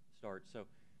starts. So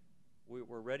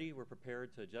we're ready, we're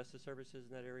prepared to adjust the services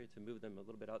in that area to move them a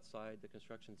little bit outside the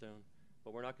construction zone,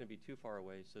 but we're not going to be too far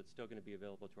away, so it's still going to be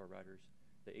available to our riders,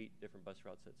 the 8 different bus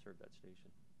routes that serve that station.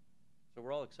 So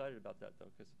we're all excited about that, though,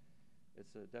 because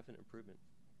it's a definite improvement.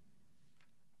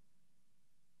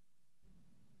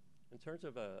 In terms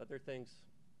of other things,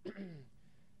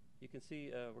 you can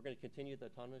see we're going to continue the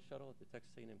autonomous shuttle at the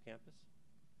Texas A&M campus.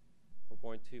 We're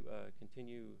going to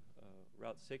continue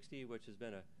Route 60, which has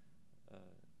been a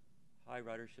high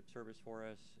ridership service for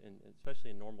us, and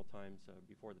especially in normal times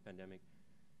before the pandemic.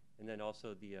 And then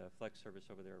also the flex service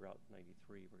over there, Route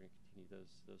 93. We're going to continue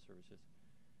those services.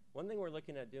 One thing we're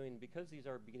looking at doing, because these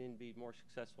are beginning to be more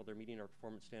successful, they're meeting our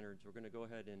performance standards, we're going to go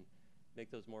ahead and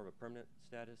make those more of a permanent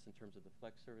status in terms of the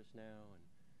flex service now. And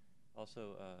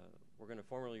also, we're going to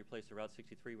formally replace the Route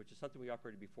 63, which is something we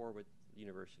operated before with the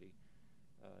university.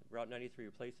 Route 93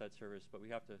 replaced that service, but we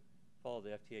have to follow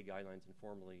the FTA guidelines and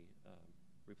formally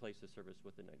replace the service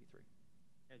with the 93.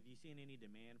 Have you seen any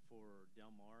demand for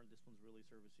Del Mar? This one's really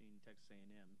servicing Texas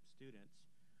A&M students.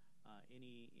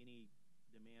 Any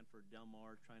demand for Del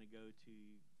Mar trying to go to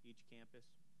each campus,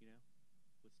 you know,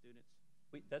 with students?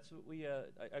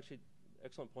 Actually,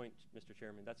 excellent point, Mr.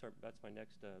 Chairman. That's my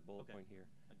next bullet Okay. point here,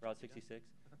 Route 66.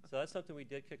 So that's something we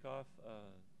did kick off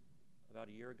about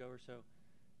a year ago or so.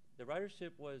 The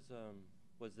ridership was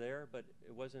there, but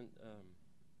it wasn't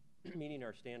meeting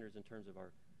our standards in terms of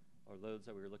our loads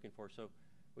that we were looking for. So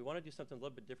we want to do something a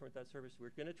little bit different with that service.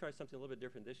 We're going to try something a little bit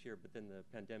different this year, but then the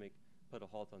pandemic put a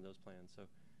halt on those plans. So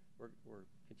we're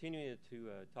continuing to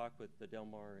talk with the Del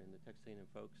Mar and the Texas A&M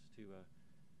folks to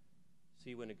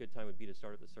see when a good time would be to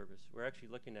start up the service. We're actually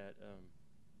looking at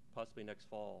possibly next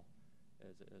fall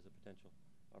as a potential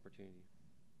opportunity.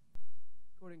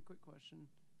 Gordon, quick question.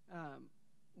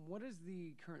 What is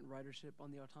the current ridership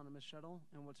on the autonomous shuttle,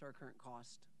 and what's our current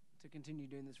cost to continue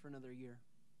doing this for another year?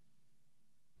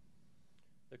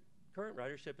 The current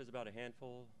ridership is about a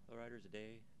handful of riders a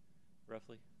day,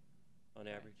 roughly, on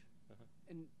Okay. average.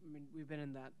 And I mean, we've been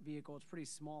in that vehicle. It's pretty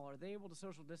small. Are they able to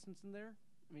social distance in there?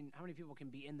 I mean, how many people can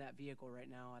be in that vehicle right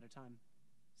now at a time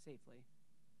safely?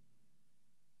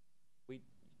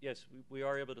 Yes, we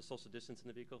are able to social distance in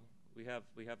the vehicle. We have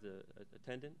the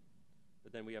attendant,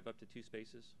 but then we have up to 2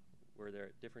 spaces where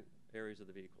they're at different areas of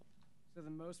the vehicle. So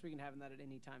the most we can have in that at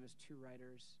any time is 2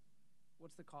 riders.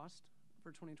 What's the cost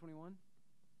for 2021?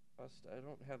 Cost, I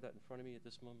don't have that in front of me at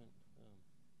this moment,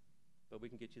 but we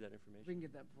can get you that information. If we can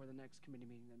get that before the next committee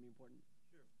meeting, that'd be important.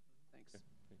 Sure. Thanks. Okay,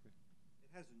 thank you.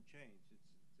 It hasn't changed. It's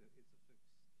a fixed amount,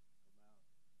 pretty much.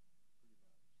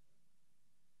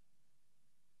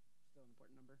 Still an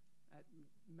important number.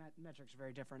 Metrics are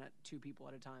very different at 2 people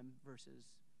at a time versus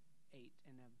 8,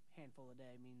 and a handful a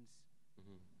day means it's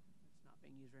not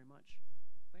being used very much.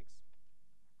 Thanks.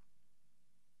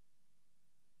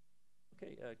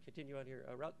 Okay, continue on here.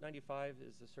 Route 95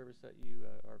 is the service that you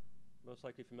are most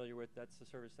likely familiar with. That's the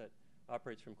service that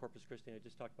operates from Corpus Christi. I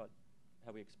just talked about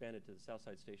how we expanded to the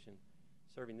Southside Station,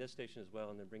 serving this station as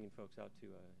well, and then bringing folks out to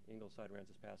Ingleside,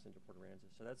 Aransas Pass, into Port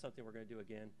Aransas. So that's something we're going to do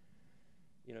again.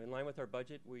 You know, in line with our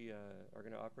budget, we are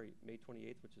going to operate May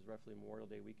 28th, which is roughly Memorial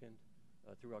Day weekend,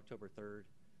 through October 3rd,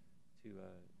 to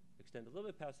extend a little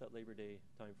bit past that Labor Day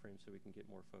time frame so we can get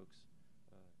more folks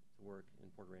to work in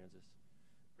Port Aransas.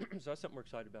 So that's something we're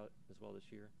excited about as well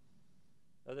this year.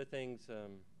 Other things,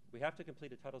 we have to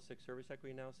complete a Title VI service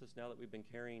equity analysis now that we've been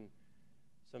carrying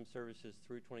some services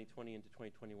through 2020 into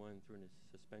 2021 through a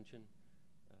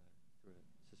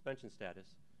suspension status.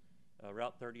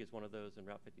 Route 30 is one of those, and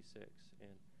Route 56.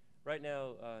 And right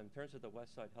now, in terms of the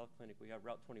West Side Health Clinic, we have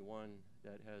Route 21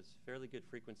 that has fairly good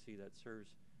frequency that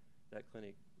serves that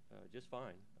clinic just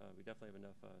fine. We definitely have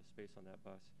enough space on that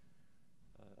bus.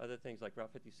 Other things like Route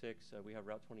 56, we have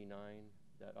Route 29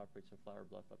 that operates from Flower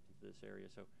Bluff up into this area.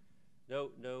 So no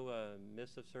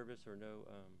miss of service or no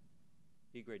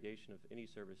degradation of any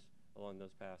service along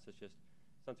those paths. It's just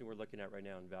something we're looking at right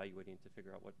now and evaluating to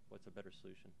figure out what's a better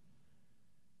solution.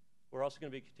 We're also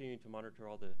going to be continuing to monitor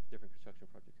all the different construction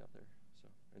projects out there, so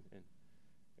and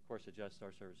of course adjust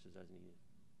our services as needed.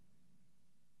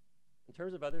 In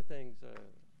terms of other things,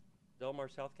 Del Mar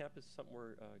South Campus is something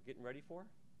we're getting ready for.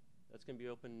 That's going to be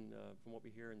open from what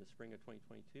we hear in the spring of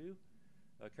 2022.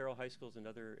 Carroll High School is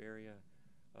another area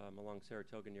along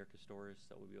Saratoga near Castoris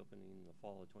that will be opening in the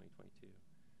fall of 2022.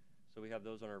 So we have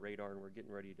those on our radar, and we're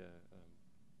getting ready to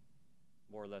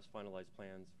more or less finalize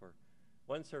plans for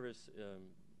one service.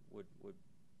 Would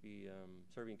be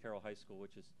serving Carroll High School,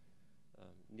 which is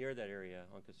near that area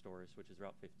on Castoris, which is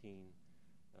Route 15.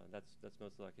 That's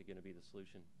most likely going to be the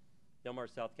solution. Del Mar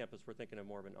South Campus, we're thinking of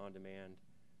more of an on-demand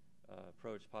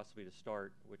approach, possibly to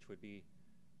start, which would be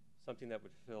something that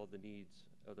would fill the needs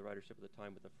of the ridership at the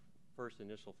time with the first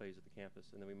initial phase of the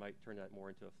campus, and then we might turn that more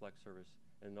into a flex service,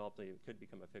 and ultimately it could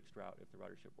become a fixed route if the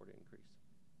ridership were to increase.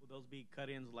 Will those be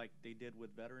cut-ins like they did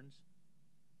with veterans?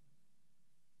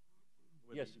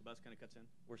 Yes. The bus kind of cuts in?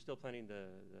 We're still planning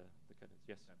the cut-ins.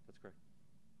 Yes, Okay. That's correct.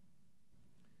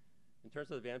 In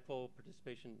terms of the Vanpol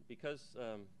participation, because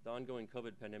the ongoing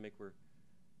COVID pandemic, we're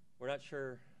not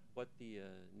sure what the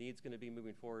need's going to be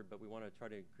moving forward, but we want to try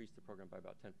to increase the program by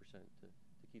about 10% to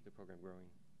keep the program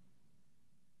growing.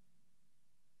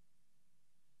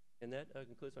 And that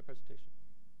concludes my presentation.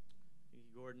 Thank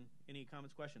you, Gordon. Any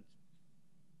comments, questions?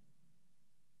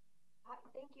 Hi,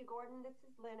 thank you, Gordon. This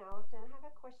is Lynn Allison. I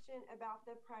have a question about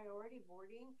the priority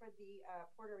boarding for the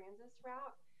Port Aransas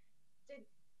route. Did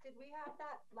we have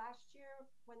that last year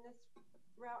when this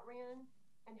route ran?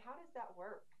 And how does that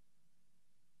work?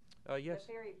 Yes.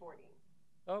 The ferry boarding.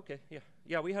 Okay,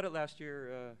 yeah, we had it last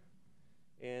year,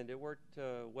 and it worked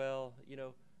well. You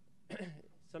know,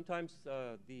 sometimes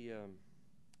the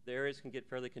areas can get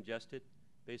fairly congested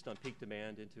based on peak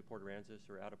demand into Port Aransas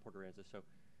or out of Port Aransas. So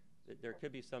there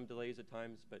could be some delays at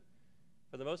times, but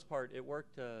for the most part, it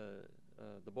worked the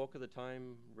bulk of the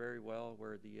time very well,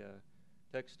 where the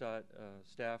TxDOT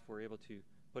staff were able to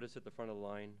put us at the front of the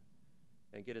line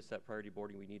and get us that priority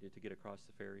boarding we needed to get across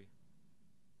the ferry.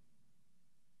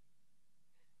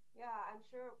 Yeah, I'm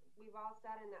sure we've all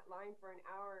sat in that line for an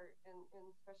hour, and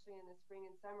especially in the spring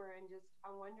and summer. And just,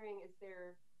 I'm wondering,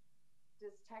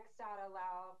 does TxDOT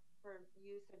allow for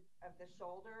use of the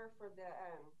shoulder for the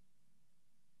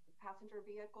passenger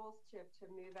vehicles to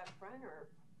move up front,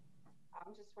 or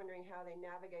I'm just wondering how they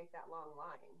navigate that long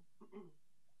line.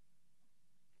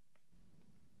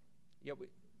 Yeah,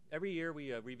 every year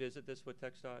we revisit this with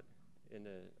TxDOT and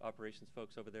the operations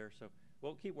folks over there. So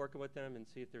we'll keep working with them and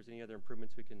see if there's any other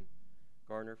improvements we can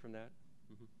garner from that.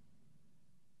 Mm-hmm.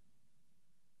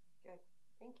 Good,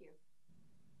 thank you.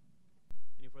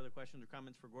 Any further questions or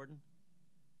comments for Gordon?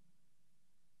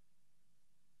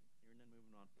 Hearing none,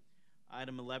 moving on.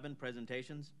 Item 11,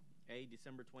 presentations. A,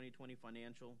 December 2020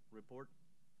 financial report.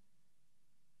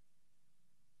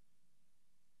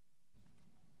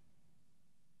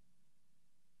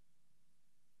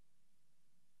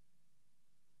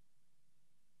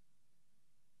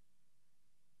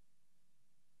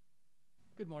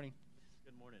 Good morning.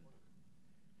 Good morning.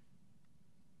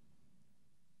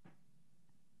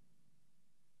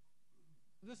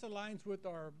 This aligns with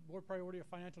our board priority of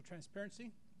financial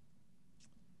transparency.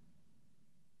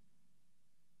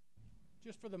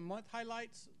 Just for the month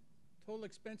highlights, total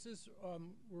expenses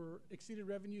were exceeded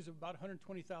revenues of about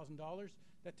 $120,000.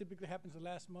 That typically happens the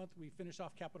last month. We finish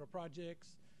off capital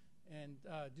projects and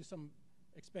do some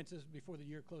expenses before the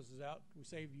year closes out. We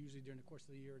save usually during the course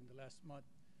of the year. In the last month,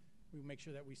 we make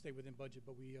sure that we stay within budget,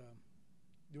 but we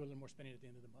do a little more spending at the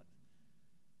end of the month.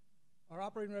 Our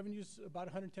operating revenues about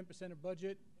 110% of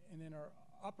budget, and then our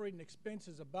operating expense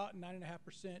is about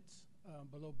 9.5%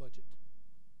 below budget.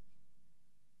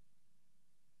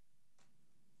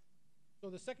 So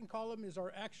the second column is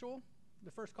our actual.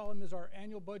 The first column is our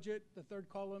annual budget. The third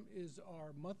column is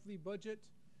our monthly budget.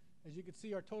 As you can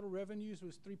see, our total revenues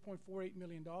was $3.48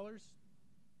 million on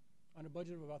a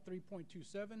budget of about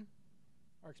 $3.27.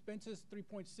 Our expenses,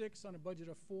 $3.6 on a budget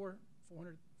of $4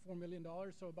 million.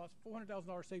 So about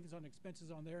 $400,000 savings on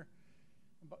expenses on there.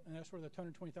 And that's where the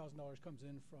 $220,000 comes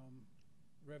in from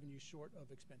revenue short of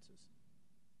expenses.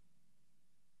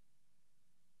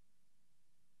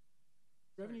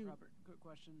 Sorry, Robert, quick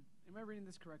question. Am I reading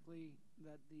this correctly,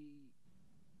 that can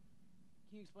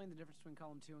you explain the difference between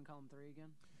column 2 and column 3 again?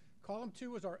 Column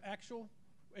 2 is our actual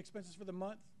expenses for the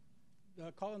month.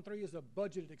 Column 3 is the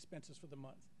budgeted expenses for the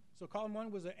month. So column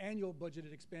 1 was an annual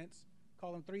budgeted expense.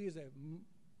 Column 3 is a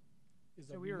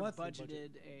So we were monthly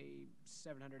budgeted a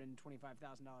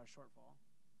 $725,000 shortfall.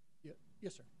 Yeah,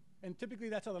 yes, sir. And typically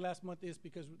that's how the last month is,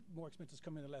 because more expenses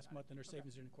come in the last month than their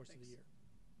savings during the course of the year.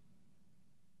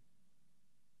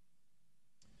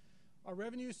 Our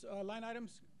revenues line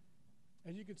items,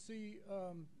 as you can see,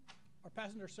 our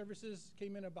passenger services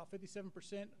came in about 57%,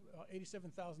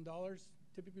 $87,000.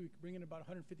 Typically, we bring in about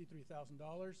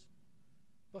 $153,000.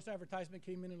 Plus advertisement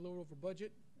came in a little over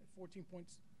budget at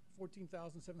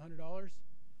 $14,700.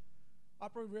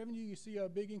 Operating revenue, you see a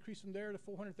big increase from there to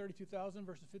 $432,000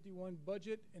 versus $51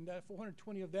 budget, and that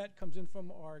 $420 of that comes in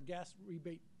from our gas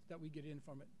rebate that we get in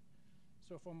from it.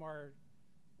 So from our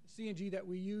CNG that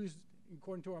we use,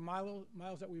 according to our miles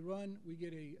that we run, we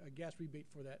get a gas rebate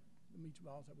for that, each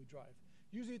miles that we drive.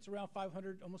 Usually it's around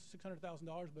 $500,000, almost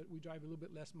 $600,000, but we drive a little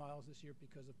bit less miles this year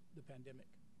because of the pandemic.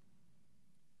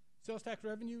 Sales tax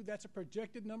revenue, that's a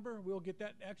projected number. We'll get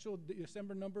that actual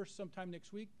December number sometime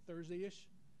next week, Thursday-ish.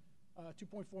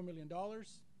 $2.4 million. A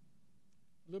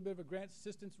little bit of a grant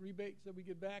assistance rebates that we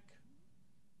get back,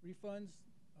 refunds,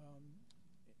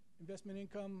 investment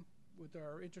income. With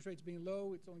our interest rates being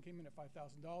low, it's only came in at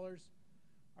 $5,000.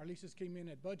 Our leases came in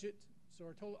at budget, so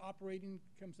our total operating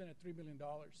comes in at $3 million.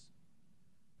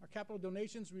 Our capital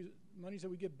donations, monies that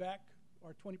we get back,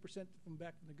 are 20% from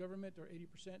back from the government, or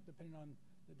 80% depending on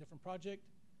the different project.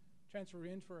 Transfer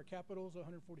in for our capitals,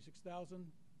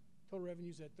 $146,000. total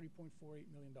revenues at $3.48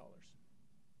 million.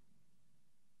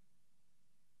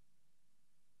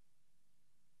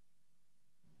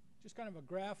 Just kind of a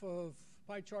graph of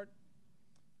pie chart.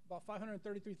 About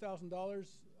 $533,000,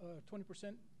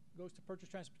 20% goes to purchase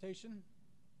transportation.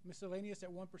 Miscellaneous at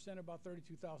 1%, about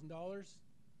 $32,000.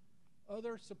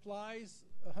 Other supplies,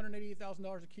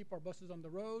 $188,000 to keep our buses on the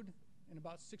road, and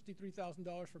about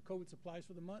 $63,000 for COVID supplies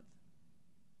for the month.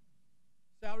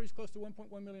 Salaries close to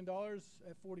 $1.1 million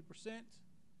at 40%.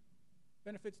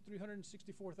 Benefits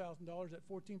 $364,000 at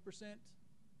 14%.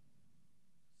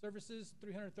 Services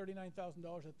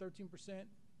 $339,000 at 13%.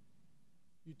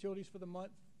 Utilities for the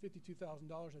month $52,000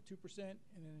 at 2%,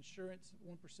 and then insurance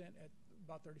 1% at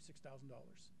about $36,000.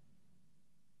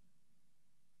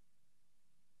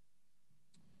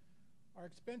 Our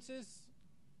expenses,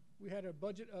 we had a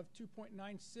budget of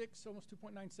 2.96, almost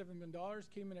 $2.97 million,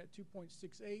 came in at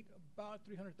 2.68, about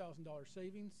 $300,000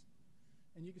 savings.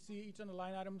 And you can see each of the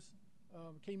line items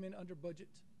came in under budget.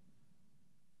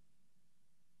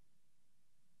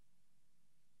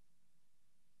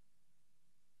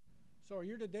 So our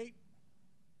year-to-date,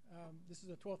 this is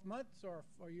the 12th month, so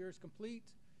our year is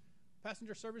complete.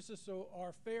 Passenger services, so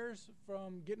our fares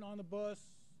from getting on the bus,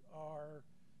 our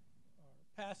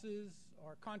passes,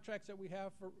 our contracts that we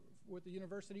have with the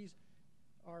universities,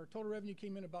 our total revenue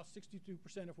came in about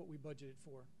 62% of what we budgeted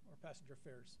for, our passenger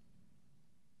fares.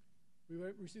 We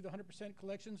received 100%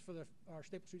 collections for our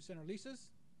Staple Street Center leases,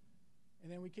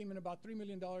 and then we came in about $3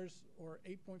 million, or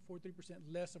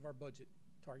 8.43% less of our budget,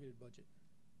 targeted budget.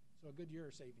 So a good year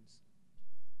of savings.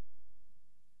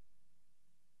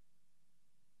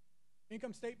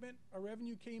 Income statement, our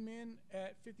revenue came in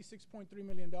at $56.3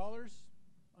 million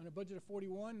on a budget of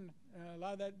 41. A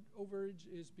lot of that overage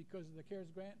is because of the CARES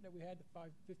grant that we had,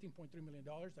 $15.3 million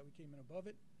that we came in above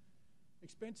it.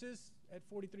 Expenses at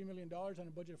 $43 million on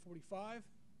a budget of 45.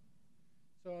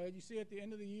 So as you see at the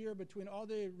end of the year, between all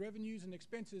the revenues and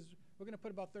expenses, we're going to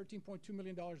put about $13.2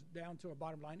 million down to our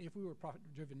bottom line if we were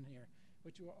profit-driven here,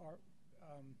 which are,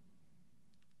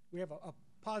 we have a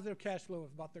positive cash flow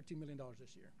of about $13 million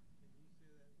this year.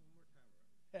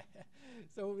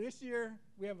 So this year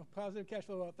we have a positive cash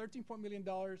flow of $13.2 million.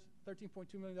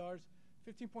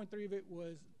 15.3 of it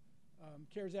was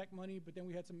CARES Act money, but then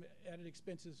we had some added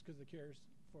expenses because of the CARES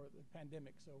for the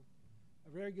pandemic. So a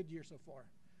very good year so far.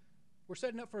 We're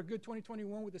setting up for a good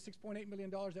 2021 with the $6.8 million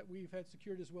that we've had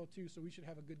secured as well too, so we should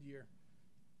have a good year.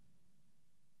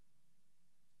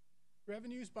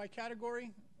 Revenues by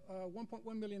category,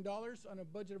 $1.1 million on a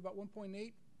budget of about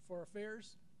 1.8 for our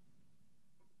fares.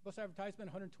 Bus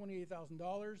advertisement,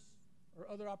 $128,000. Our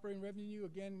other operating revenue,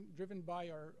 again, driven by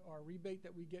our rebate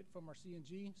that we get from our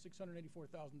CNG,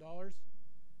 $684,000.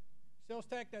 Sales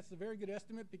tax, that's a very good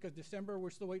estimate because December, we're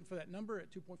still waiting for that number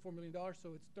at $2.4 million,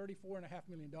 so it's $34.5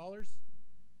 million.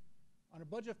 On a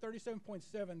budget of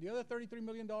 37.7, the other $33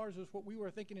 million is what we were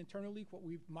thinking internally, what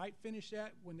we might finish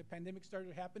at when the pandemic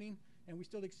started happening, and we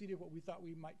still exceeded what we thought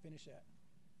we might finish at.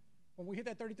 When we hit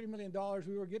that $33 million,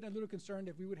 we were getting a little concerned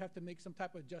if we would have to make some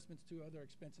type of adjustments to other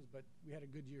expenses, but we had a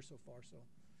good year so far. So,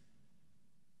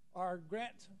 our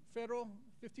grant, federal,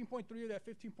 15.3 of that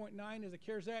 15.9 is a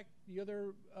CARES Act. The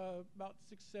other about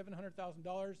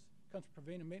 $700,000 comes from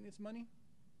preventive maintenance money.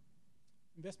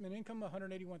 Investment income,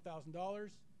 $181,000.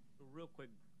 So real quick,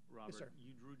 Robert, yes, sir.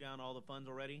 You drew down all the funds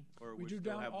already, or we drew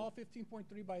down all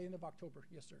 15.3 by the end of October.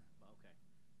 Yes, sir. Okay.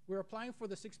 We're applying for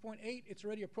the 6.8. It's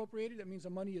already appropriated. That means the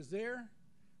money is there.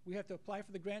 We have to apply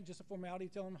for the grant, just a formality,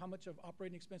 tell them how much of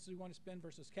operating expenses we want to spend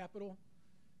versus capital.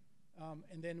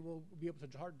 And then we'll be able to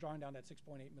start drawing down that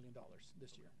 $6.8 million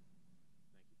this year.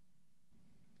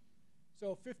 Thank you.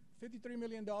 So $53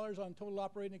 million on total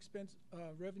operating expense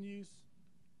revenues.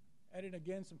 Added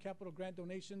again some capital grant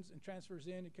donations and transfers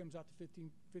in, it comes out to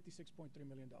 $56.3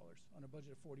 million on a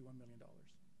budget of $41 million.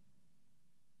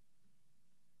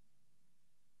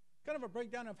 Kind of a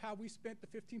breakdown of how we spent the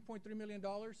 $15.3 million.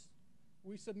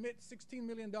 We submit $16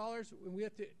 million, and we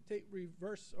have to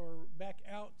reverse or back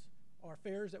out our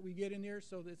fares that we get in there,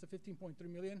 so it's a $15.3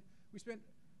 million. We spent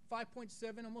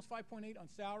 5.7, almost 5.8 on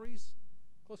salaries,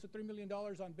 close to $3 million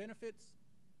on benefits,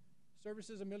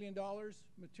 services $1 million,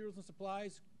 materials and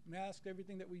supplies, masks,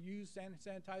 everything that we use,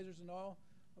 sanitizers and all,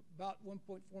 about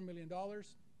 $1.4 million.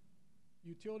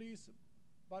 Utilities,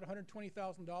 about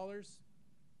 $120,000.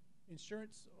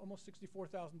 Insurance, almost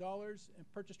 $64,000.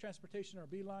 And purchase transportation, or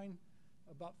beeline,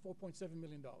 about $4.7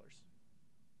 million.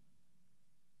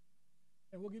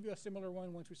 And we'll give you a similar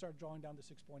one once we start drawing down the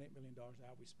 $6.8 million,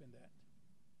 how we spend that.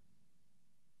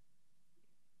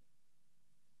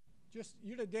 Just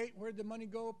year to date, where'd the money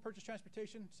go? Purchase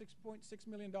transportation, $6.6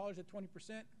 million at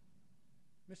 20%.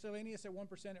 Miscellaneous at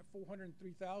 1% at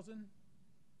 403,000.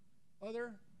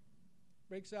 Other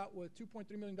breaks out with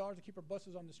 $2.3 million to keep our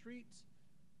buses on the streets,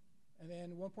 and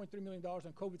then $1.3 million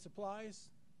on COVID supplies.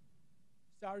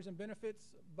 Salaries and benefits,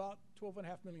 about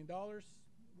 $12.5 million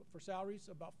for salaries,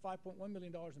 about $5.1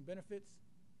 million in benefits.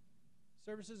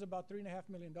 Services, about $3.5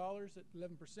 million at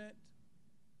 11%.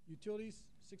 Utilities,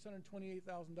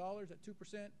 $628,000 at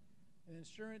 2%. And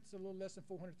insurance, a little less than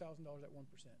 $400,000 at 1%.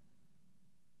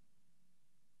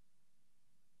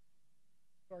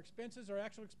 Our expenses, our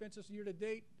actual expenses year to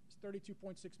date is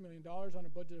 $32.6 million on a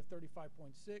budget of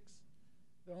 $35.6.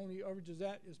 The only overages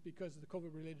that is because of the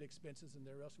COVID-related expenses, and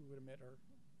there else we would have met our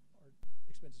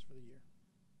expenses for the year.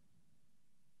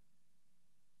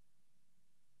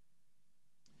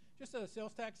 Just a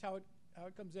sales tax, how it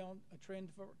comes down, a trend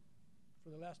for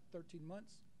the last 13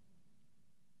 months.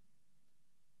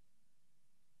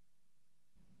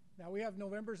 Now we have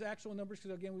November's actual numbers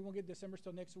because again we won't get December's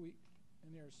till next week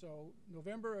in there. So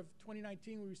November of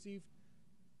 2019 we received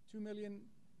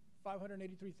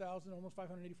 $2,583,000, almost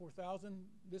 $584,000.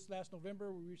 This last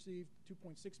November we received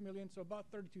 $2.6 million, so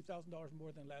about $32,000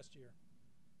 more than last year.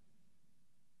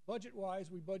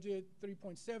 Budget-wise, we budgeted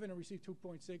 3.7 and received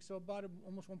 2.6, so about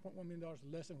almost $1.1 million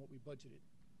less than what we budgeted.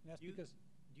 And that's because.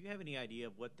 Do you have any idea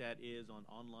of what that is on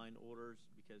online orders?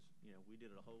 Because we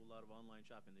did a whole lot of online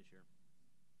shopping this year.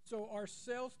 So our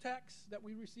sales tax that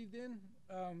we received in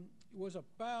was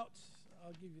about,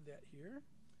 I'll give you that here.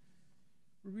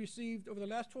 We received over the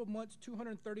last 12 months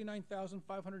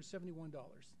 $239,571.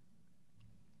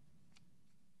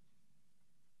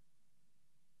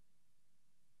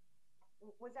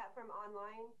 Was that from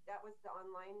online? That was the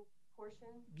online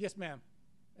portion? Yes, ma'am.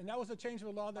 And that was a change of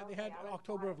the law that they had in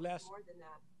October of last. More than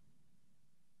that.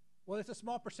 Well, it's a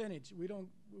small percentage. We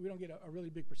don't get a really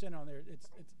big percent on there.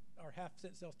 It's our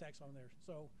half-cent sales tax on there.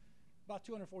 So about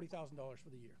 $240,000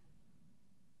 for the year.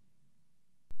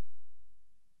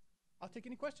 I'll take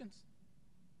any questions.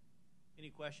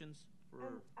 Any questions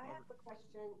for I have a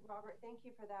question, Robert. Thank you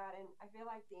for that. And I feel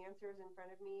like the answer is in front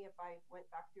of me if I went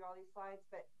back through all these slides.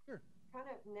 But sure. Kind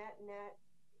of net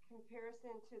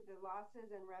comparison to the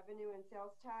losses and revenue and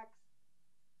sales tax,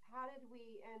 how did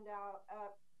we end up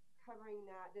covering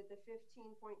that? Did the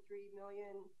 15.3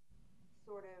 million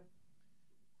sort of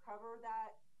cover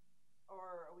that,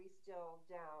 or are we still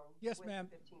down? Yes, with ma'am.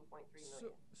 15.3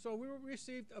 million. So we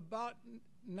received about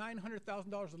 $900,000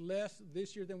 less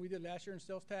this year than we did last year in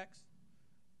sales tax.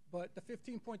 But the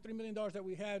 $15.3 million that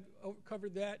we had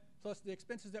covered that, plus the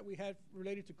expenses that we had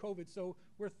related to COVID. So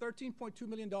we're $13.2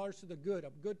 million to the good,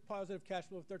 a good positive cash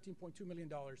flow of $13.2 million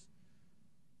for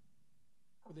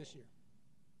this year.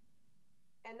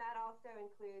 And that also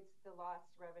includes the lost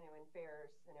revenue and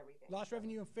fares and everything. Lost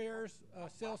revenue and fares,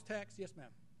 sales tax, yes,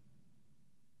 ma'am.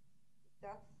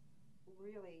 That's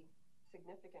really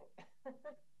significant.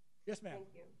 Yes, ma'am.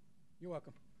 Thank you. You're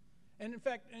welcome. And in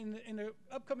fact, in the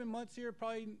upcoming months here,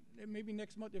 probably maybe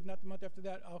next month, if not the month after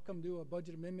that, I'll come do a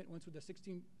budget amendment once with the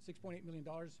 $6.8 million,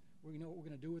 where we know what we're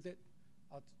going to do with it.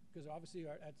 Because obviously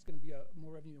that's going to be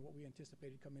more revenue than what we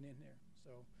anticipated coming in there.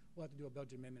 So we'll have to do a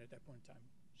budget amendment at that point in time,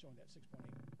 showing that 6.8.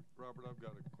 Robert, I've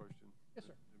got a question. Yes,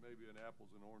 sir. It may be an apples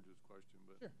and oranges question,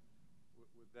 but sure.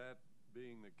 With that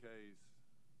being the case,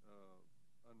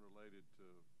 unrelated to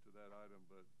that item,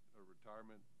 but a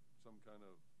retirement, some kind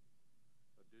of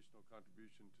additional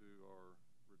contribution to our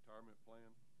retirement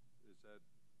plan, is that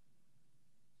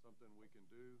something we can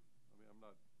do? I mean,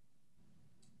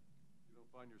 you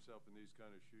don't find yourself in these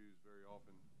kind of shoes very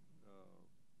often, and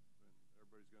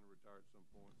everybody's going to retire at some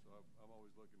point, so I'm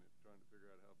always looking at trying to figure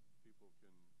out how people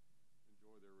can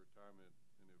enjoy their retirement,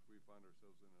 and if we find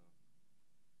ourselves in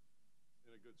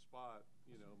a good spot,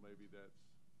 maybe that's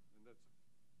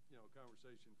a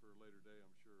conversation for a later day,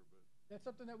 I'm sure. But that's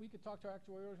something that we could talk to our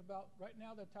actuaries about. Right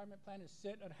now, the retirement plan is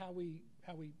set on how we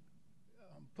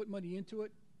put money into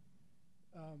it,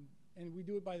 and we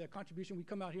do it by the contribution. We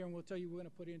come out here and we'll tell you we're going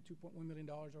to put in $2.1 million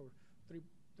or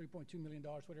 $3.2 million,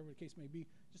 whatever the case may be.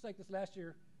 Just like this last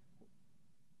year,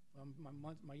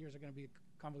 my years are going to be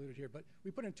convoluted here, but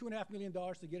we put in $2.5 million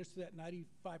to get us to that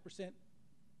 95%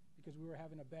 because we were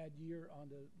having a bad year on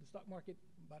the stock market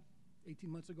about 18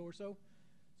 months ago or so.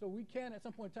 So we can, at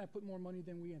some point in time, put more money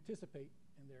than we anticipate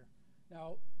in there.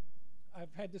 Now,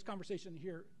 I've had this conversation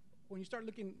here. When you start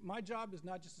looking, my job is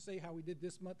not just to say how we did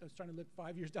this month. I was trying to look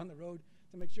 5 years down the road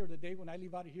to make sure the day when I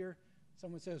leave out of here,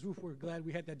 someone says, oof, we're glad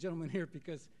we had that gentleman here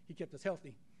because he kept us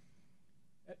healthy.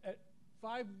 At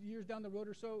 5 years down the road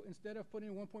or so, instead of putting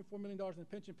in $1.4 million in the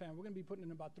pension plan, we're going to be putting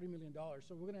in about $3 million.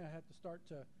 So we're going to have to start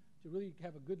to really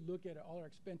have a good look at all our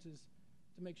expenses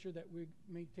to to make sure that we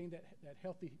maintain that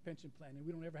healthy pension plan and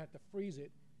we don't ever have to freeze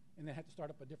it and then have to start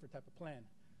up a different type of plan.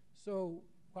 So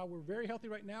while we're very healthy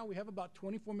right now, we have about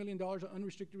 $24 million of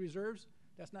unrestricted reserves.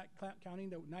 That's not counting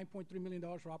the $9.3 million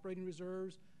for operating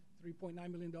reserves, $3.9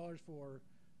 million for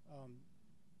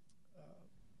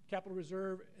capital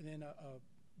reserve, and then a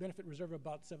benefit reserve of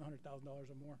about $700,000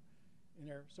 or more in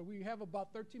there. So we have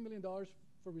about $13 million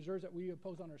for reserves that we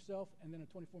impose on ourselves, and then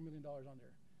a $24 million on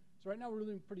there. So right now we're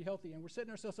really pretty healthy, and we're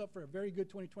setting ourselves up for a very good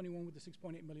 2021 with the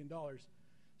 $6.8 million.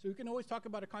 So we can always talk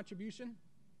about a contribution,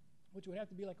 which would have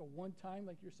to be like a one-time,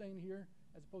 like you're saying here,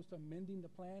 as opposed to amending the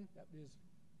plan that is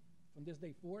from this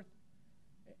day forth,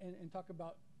 and talk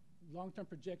about long-term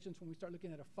projections when we start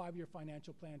looking at a 5-year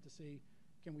financial plan to see,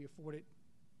 can we afford it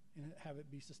and have it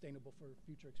be sustainable for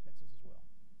future expenses as well.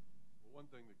 Well, one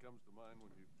thing that comes to mind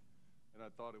when you, and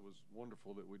I thought it was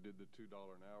wonderful that we did the $2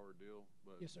 an hour deal,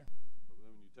 but, yes, sir. But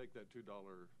then when you take that $2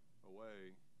 away,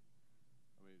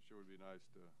 I mean, it sure would be nice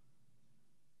to,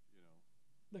 you know.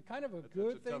 The kind of a that's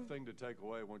good a tough thing to take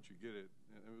away once you get it.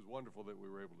 And it was wonderful that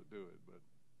we were able to do it, but.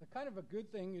 The kind of a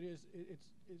good thing it is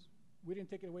we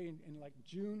didn't take it away in like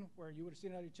June where you would have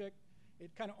seen it out of your check.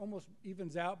 It kind of almost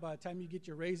evens out by the time you get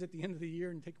your raise at the end of the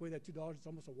year and take away that $2. It's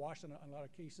almost a wash on a lot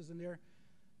of cases in there.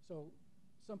 So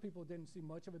some people didn't see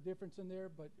much of a difference in there,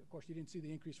 but of course you didn't see the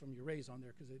increase from your raise on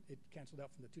there because it canceled out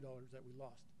from the $2 that we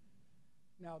lost.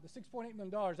 Now the $6.8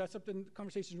 million, that's something,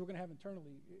 conversations we're going to have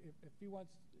internally. If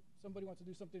somebody wants to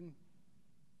do something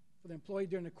for the employee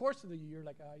during the course of the year,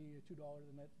 like i.e. $2,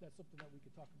 then that's something that we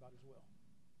could talk about as well,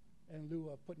 in lieu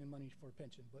of putting in money for a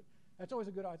pension. But that's always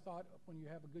a good thought when you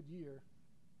have a good year,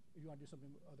 if you want to do something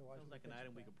otherwise. Sounds like an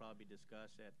item we could probably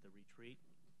discuss at the retreat.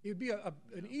 It would be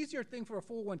an easier thing for a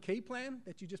 401k plan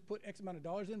that you just put X amount of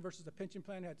dollars in versus a pension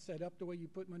plan that's set up the way you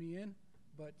put money in.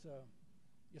 But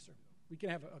yes, sir. We can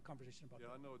have a conversation about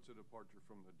that. Yeah, I know it's a departure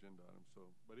from the agenda item, so,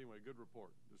 but anyway, good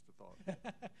report, just a thought.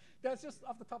 That's just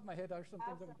off the top of my head. There are some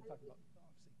things that we can talk about,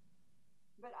 obviously.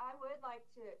 But I would like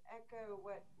to echo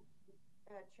what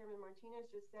Chairman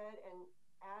Martinez just said and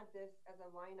add this as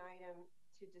a line item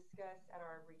to discuss at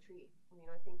our retreat. I mean,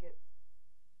 I think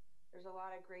there's a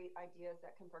lot of great ideas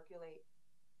that can percolate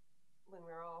when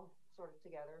we're all sort of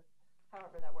together,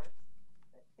 however that works.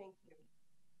 But thank you.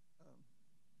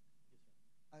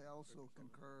 I also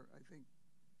concur. I think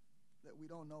that we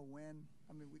don't know when,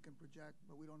 I mean, we can project,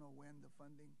 but we don't know when the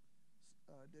funding,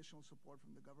 additional support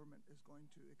from the government is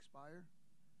going to expire.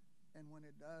 And when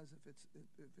it does, if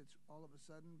it's all of a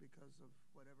sudden because of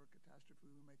whatever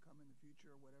catastrophe we may come in the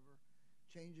future or whatever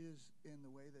changes in the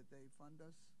way that they fund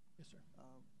us, yes, sir.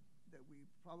 That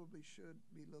we probably should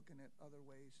be looking at other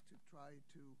ways to try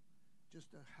to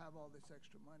just to have all this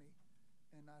extra money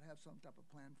and not have some type of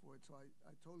plan for it. So I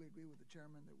totally agree with the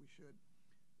chairman that we should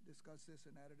discuss this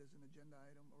and add it as an agenda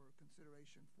item or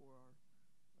consideration for our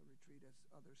retreat, as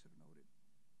others have noted.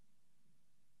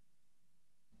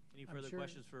 Any further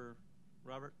questions for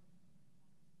Robert?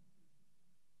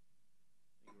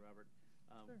 Thank you, Robert.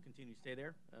 Sure. Continue to stay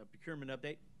there. Procurement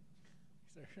update.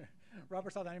 Sir.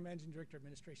 Robert Saldana, Managing Director,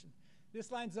 Administration.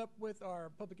 This lines up with our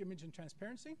public image and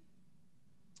transparency.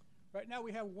 Right now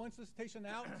we have one solicitation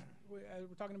out. We're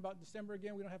talking about December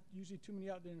again. We don't have usually too many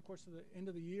out during the course of the end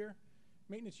of the year.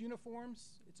 Maintenance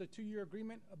uniforms, it's a 2-year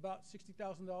agreement, about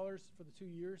 $60,000 for the 2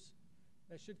 years.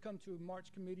 That should come to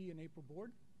March committee and April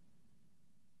board.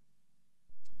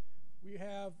 We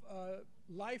have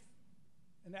life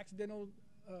and accidental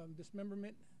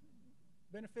dismemberment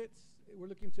benefits. We're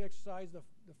looking to exercise the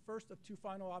first of 2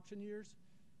 final option years,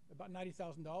 about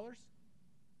 $90,000.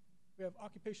 We have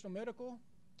occupational medical,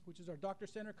 which is our doctor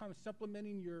center, kind of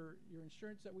supplementing your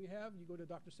insurance that we have. You go to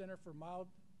doctor center for mild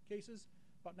cases,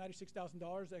 about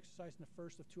 $96,000 exercised in the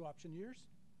first of 2 option years.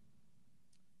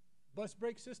 Bus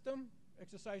brake system,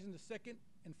 exercising the second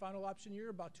and final option year,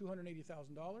 about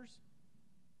 $280,000.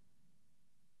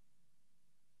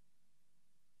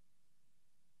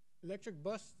 Electric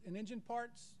bus and engine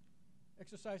parts,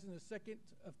 exercising the second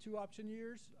of 2 option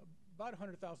years, about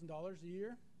 $100,000 a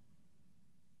year.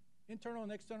 Internal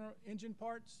and external engine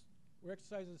parts, we're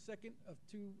exercising the second of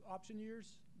 2 option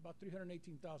years, about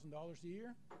 $318,000 a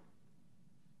year.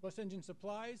 Bus engine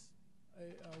supplies,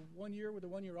 1 year with a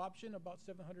 1-year option, about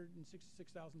 $766,000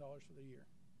 for the year.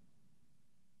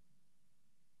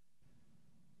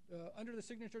 Under the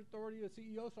signature authority of the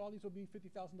CEO, so all these will be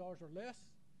 $50,000 or less.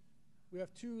 We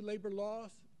have 2 labor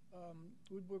laws,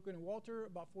 Woodbrook and Walter,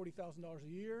 about $40,000 a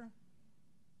year.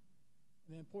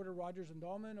 And then Porter, Rogers, and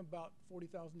Dahlman, about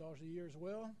 $40,000 a year as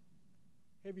well.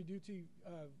 Heavy duty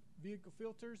vehicle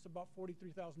filters, about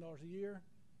 $43,000 a year.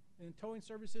 And towing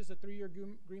services, a 3-year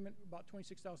agreement, about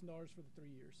 $26,000 for the 3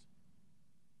 years.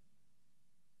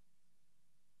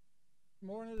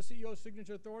 More under the CEO's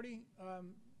signature authority.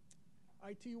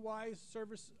 IT-wise,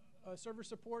 server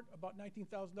support, about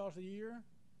 $19,000 a year.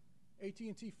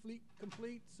 AT&T Fleet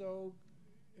Complete, so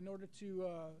in order to,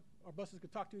 our buses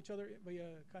could talk to each other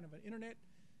via kind of an internet,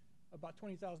 about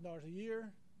 $20,000 a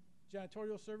year.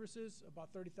 Janitorial services,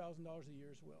 about $30,000 a year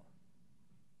as well.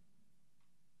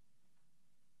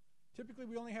 Typically,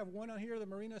 we only have one on here, the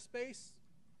Marina Space,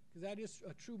 because that is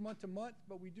a true month-to-month,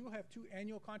 but we do have 2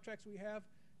 annual contracts we have,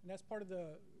 and that's part of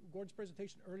Gordon's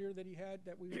presentation earlier that he had,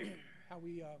 that how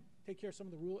we take care of some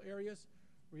of the rural areas.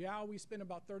 Real, we spend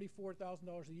about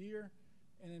 $34,000 a year,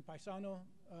 and in Paisano,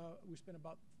 we spend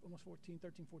about almost $14,000 a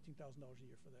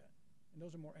year for that. And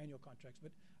those are more annual contracts,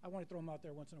 but I want to throw them out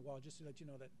there once in a while just to let you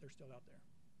know that they're still out there.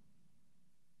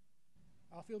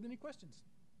 I'll field any questions.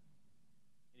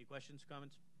 Any questions,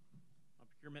 comments on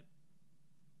procurement?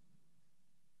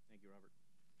 Thank you, Robert.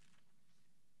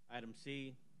 Item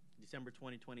C, December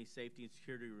 2020 Safety and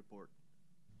Security Report.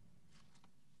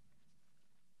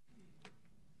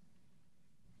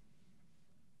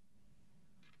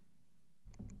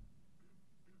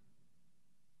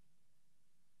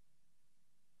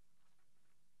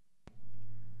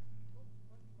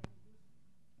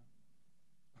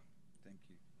 Thank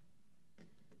you.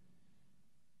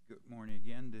 Good morning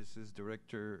again. This is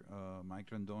Director Mike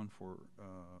Rondon for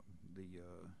the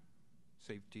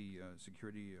Safety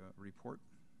Security Report.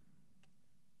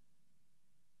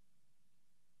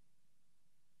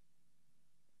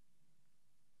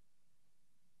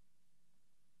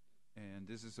 And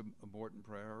this is an important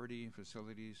priority in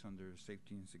facilities under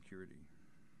safety and security.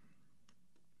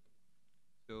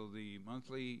 So the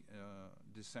monthly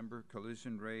December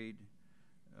collision rate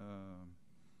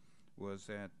was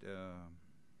at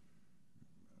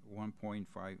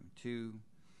 1.52.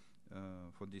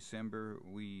 For December,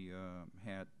 we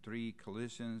had 3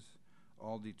 collisions,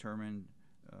 all determined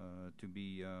to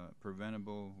be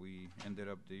preventable. We ended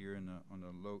up the year on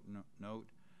a low note.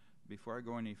 Before I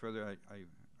go any further,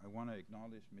 I want to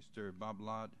acknowledge Mr. Bob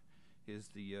Lott. He's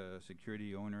the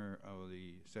security owner of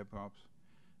the CEPOPs,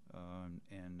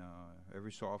 and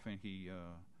every so often he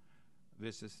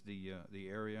visits the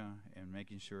area and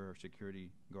making sure our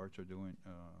security guards are doing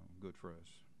good for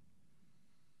us.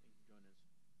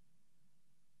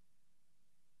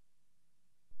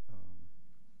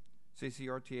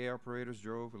 CCRTA operators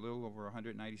drove a little over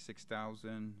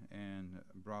 196,000 and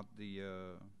brought the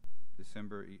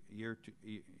December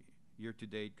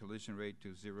year-to-date collision rate to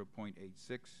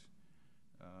 0.86.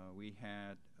 We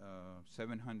had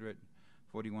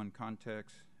 741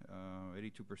 contacts.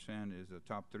 82% is the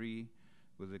top 3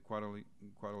 with the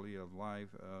quality of life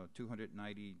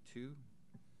 292.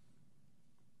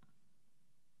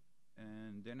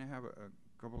 And then I have a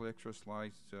couple extra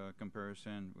slides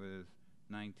comparison with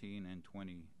 19 and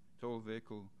 20. Total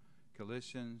vehicle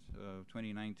collisions of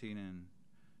 2019 and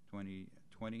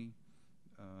 2020.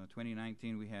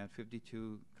 2019 we had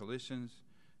 52 collisions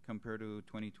compared to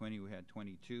 2020 we had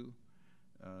 22.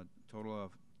 Total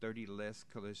of 30 less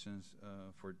collisions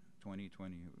for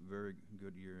 2020. Very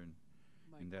good year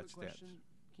in that stats. Can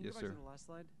you Yes, go back sir. to the last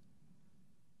slide?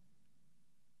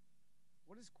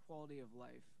 What is quality of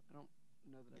life? I don't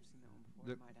know that I've seen that one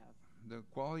before. I might have. The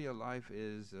quality of life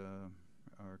is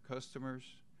our customers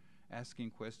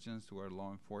asking questions to our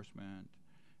law enforcement,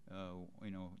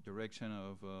 direction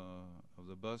of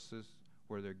the buses,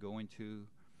 where they're going to.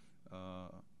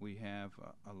 We have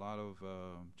a lot of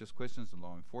just questions to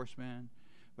law enforcement,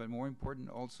 but more important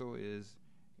also is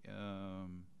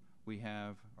we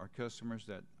have our customers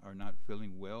that are not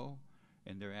feeling well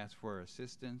and they're asked for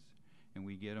assistance, and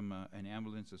we get them an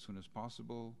ambulance as soon as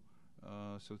possible.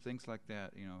 So things like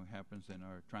that, happens in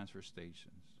our transfer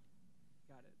stations.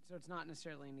 Got it. So it's not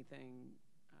necessarily anything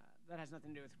that has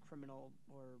nothing to do with criminal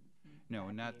or No,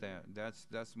 bad not behavior. that.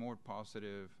 That's more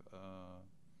positive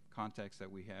contacts that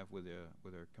we have with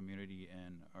our community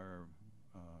and our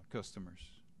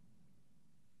customers.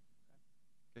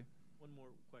 Okay. One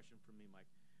more question from me, Mike.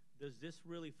 Does this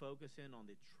really focus in on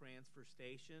the transfer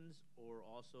stations or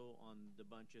also on the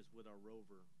bunches with our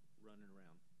rover running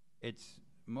around? It's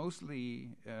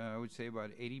mostly, I would say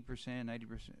about 80%,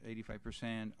 90%,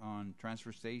 85% on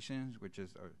transfer stations, which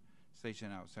is our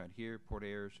station outside here, Port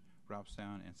Ayers,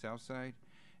 Robstown, and Southside.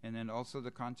 And then also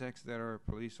the contacts that our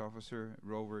police officer,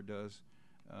 Rover, does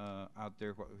out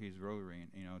there while he's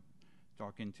rovering,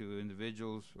 talking to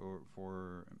individuals or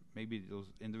for maybe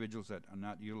those individuals that are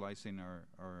not utilizing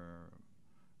our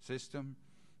system.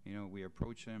 We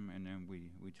approach them and then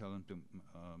we tell them to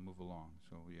move along.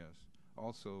 So yes,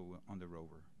 also on the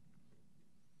Rover.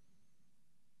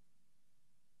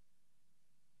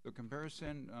 The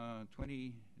comparison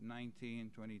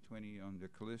 2019, 2020 on the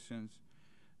collisions.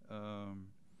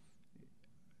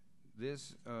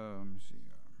 This let's see,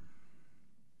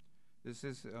 this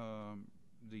is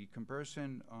the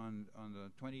comparison on the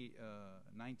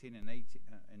 2019 and 18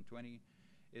 and 20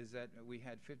 is that we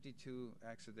had 52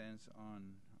 accidents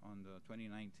on the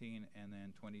 2019 and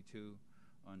then 22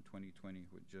 on 2020,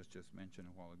 which just mentioned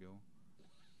a while ago.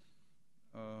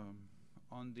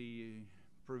 On the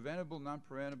preventable,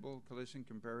 non-preventable collision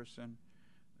comparison,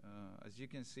 as you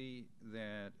can see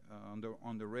that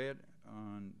on the red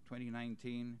on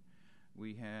 2019,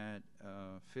 we had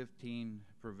 15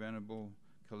 preventable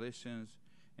collisions.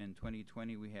 In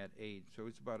 2020, we had 8. So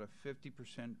it's about a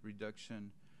 50%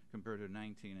 reduction compared to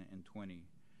 19 and 20.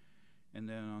 And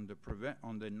then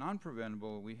on the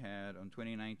non-preventable, we had on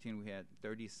 2019 we had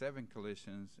 37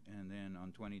 collisions, and then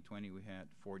on 2020 we had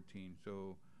 14.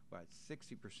 So about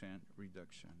 60%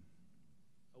 reduction.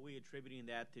 Are we attributing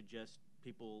that to just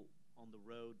people on the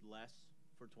road less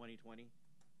for 2020?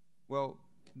 Well,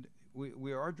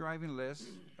 we are driving less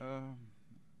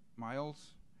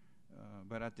miles,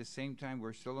 but at the same time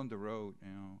we're still on the road,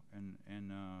 you know,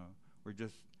 and we're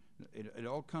just it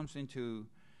all comes into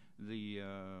the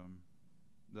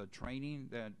training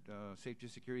that Safety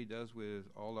Security does with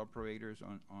all operators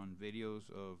on videos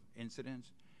of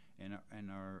incidents, and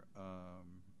our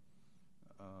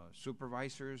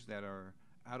supervisors that are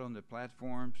out on the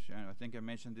platforms. And I think I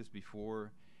mentioned this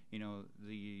before. You know,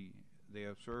 they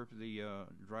observe the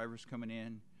drivers coming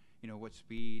in. You know, what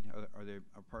speed are they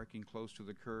parking close to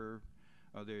the curb?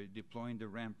 Are they deploying the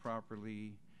ramp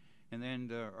properly? And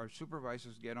then our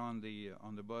supervisors get on the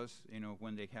bus. You know,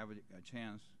 when they have a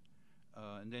chance.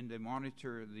 And then they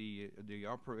monitor the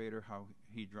operator, how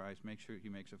he drives, make sure he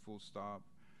makes a full stop,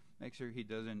 make sure he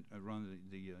doesn't run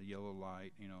the yellow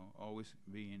light, you know, always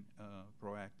being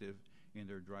proactive in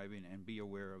their driving and be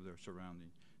aware of their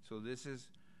surroundings. So this is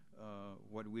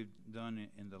what we've done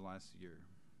in the last year.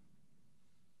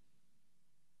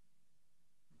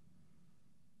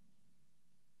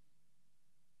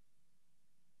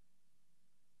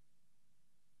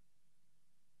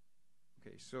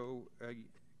 Okay, so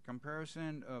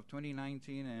comparison of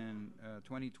 2019 and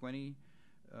 2020.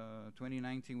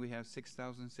 2019 we have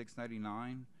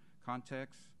 6,699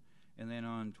 contacts, and then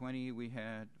on 20 we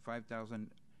had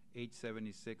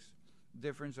 5,876.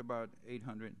 Difference about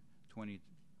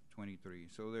 823.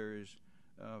 So there is,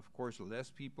 of course, less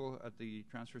people at the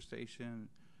transfer station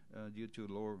due to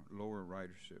lower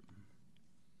ridership.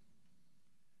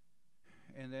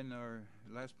 And then our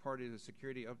last part is the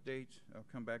security updates. I'll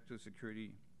come back to the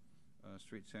security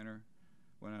Street Center.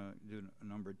 Want to do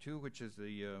number 2, which is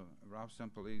the Robson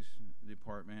Police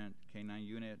Department K-9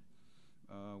 unit.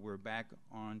 We're back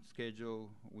on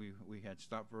schedule. We had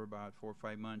stopped for about 4 or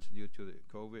 5 months due to the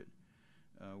COVID.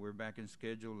 We're back in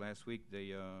schedule. Last week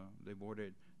they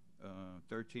boarded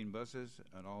 13 buses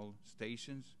at all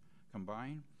stations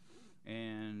combined,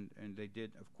 and they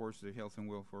did, of course, the health and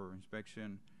welfare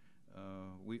inspection.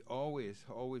 We always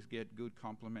get good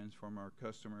compliments from our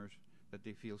customers that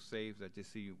they feel safe, that they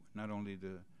see not only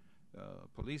the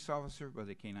police officer, but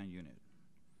the K-9 unit.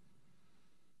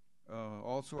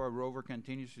 Also, our Rover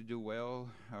continues to do well.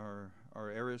 Our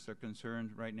areas are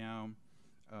concerned right now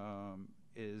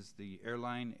is the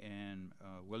airline and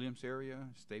Williams area,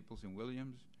 Staples and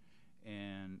Williams,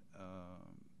 and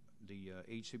the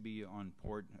HCB on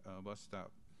Port bus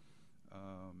stop.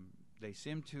 They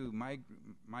seem to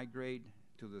migrate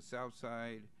to the south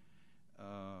side,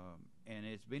 and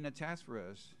it's been a task for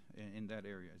us in that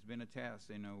area. It's been a task.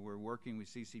 You know, we're working with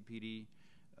CCPD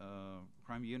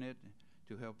crime unit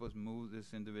to help us move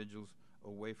these individuals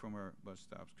away from our bus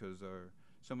stops, because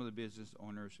some of the business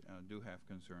owners do have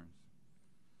concerns.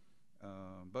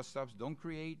 Bus stops don't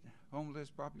create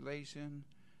homeless population.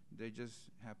 They just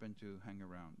happen to hang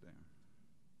around there.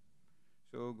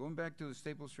 So going back to the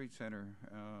Staples Street Center,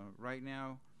 right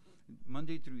now,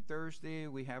 Monday through Thursday,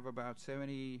 we have about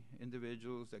 70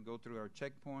 individuals that go through our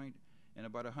checkpoint, and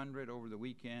about 100 over the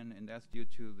weekend, and that's due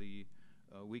to the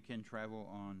weekend travel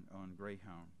on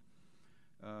Greyhound.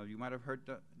 You might have heard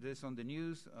this on the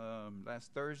news.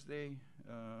 Last Thursday,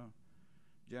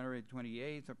 January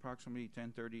 28th, approximately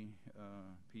 10:30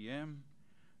 p.m.,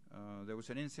 there was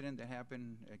an incident that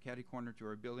happened at catty corner to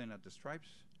our building at the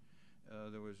Stripes.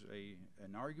 There was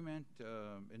an argument.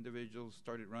 Individuals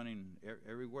started running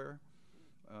everywhere.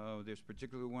 This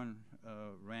particular one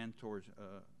ran towards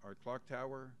our clock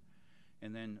tower,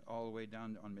 and then all the way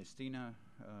down on Mestina,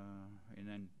 and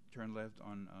then turned left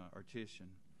on Artisan.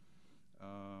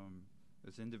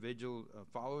 This individual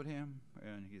followed him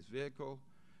and his vehicle.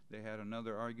 They had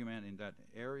another argument in that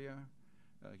area.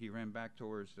 He ran back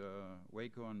towards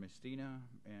Waco and Mestina,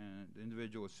 and the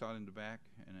individual was shot in the back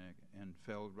and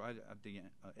fell right at the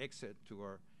exit to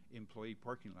our employee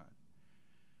parking lot.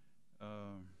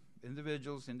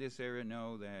 Individuals in this area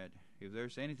know that if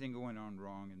there's anything going on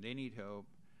wrong and they need help,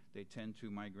 they tend to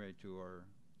migrate to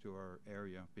our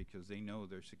area because they know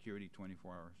there's security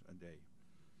 24 hours a day.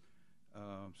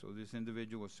 So this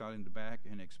individual was shot in the back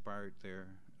and expired there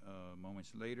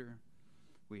moments later.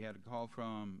 We had a call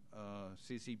from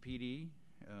CCPD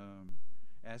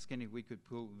asking if we could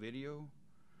pull video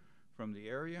from the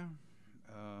area.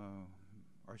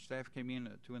 Our staff came in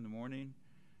at 2 in the morning.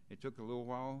 It took a little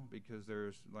while because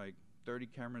there's like 30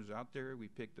 cameras out there. We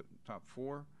picked the top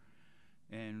 4.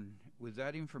 And with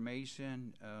that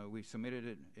information, we submitted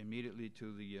it immediately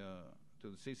to the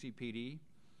CCPD.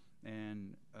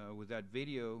 And with that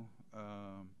video,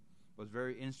 was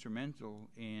very instrumental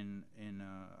in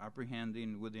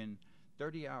apprehending within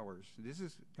 30 hours. This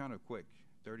is kind of quick,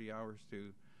 30 hours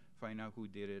to find out who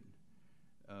did it.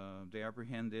 They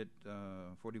apprehended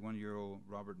 41-year-old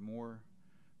Robert Moore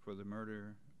for the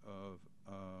murder of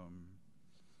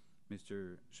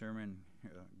Mr. Sherman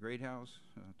Greathouse,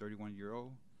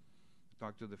 31-year-old.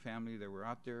 Talked to the family that were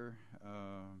out there.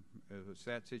 It was a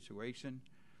sad situation.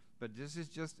 But this is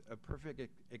just a perfect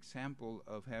example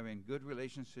of having good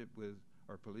relationship with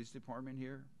our police department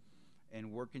here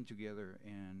and working together.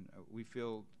 And we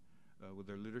feel with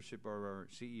the leadership of our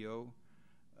CEO,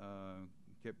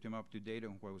 kept him up to date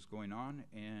on what was going on.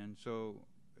 And so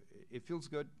it feels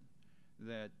good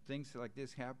that things like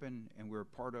this happen and we're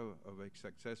part of a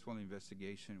successful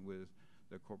investigation with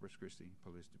the Corpus Christi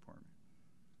Police Department.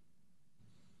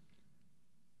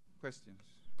 Questions?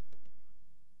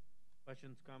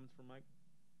 Questions, comments from Mike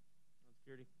on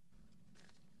security?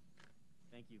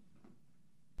 Thank you.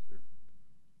 Sure.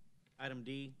 Item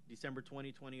D, December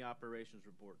 2020 operations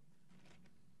report.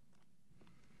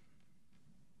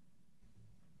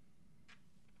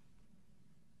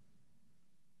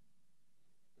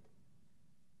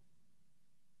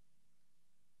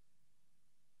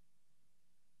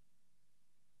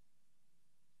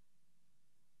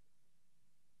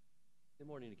 Good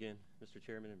morning again, Mr.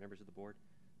 Chairman and members of the board.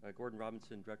 Gordon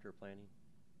Robinson, Director of Planning.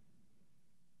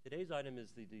 Today's item is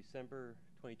the December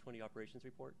 2020 operations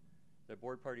report. The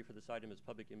board priority for this item is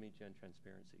public image and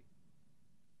transparency.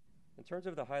 In terms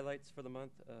of the highlights for the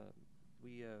month,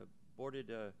 we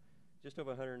boarded just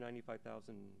over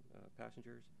 195,000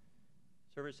 passengers.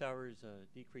 Service hours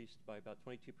decreased by about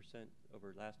 22%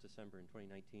 over last December in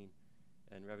 2019,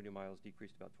 and revenue miles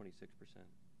decreased about 26%.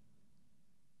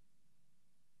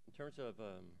 In terms of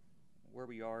where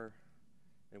we are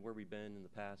and where we've been in the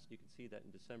past, you can see that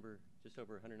in December, just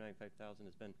over 195,000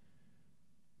 has been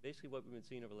basically what we've been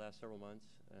seeing over the last several months,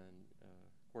 and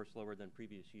of course lower than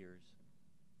previous years.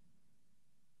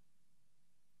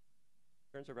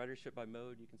 In terms of ridership by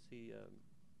mode, you can see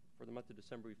for the month of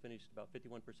December we finished about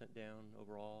 51% down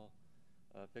overall,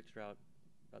 fixed route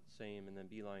about the same, and then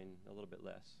Beeline a little bit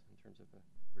less in terms of a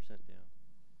percent down.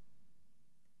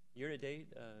 Year to date,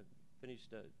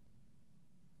 finished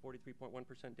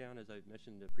 43.1% down, as I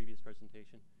mentioned in the previous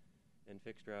presentation, and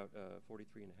fixed route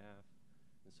 43.5%,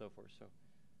 and so forth. So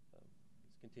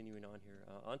it's continuing on here.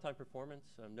 On-time performance,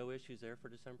 no issues there for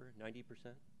December, 90%.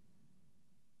 So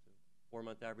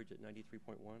 4-month average at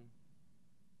 93.1.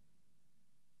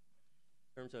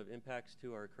 In terms of impacts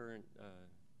to our current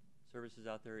services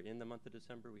out there in the month of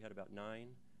December, we had about 9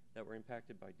 that were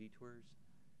impacted by detours.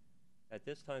 At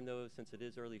this time, though, since it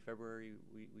is early February,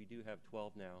 we do have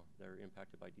 12 now that are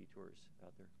impacted by detours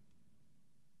out there.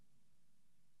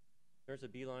 There's a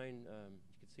Beeline.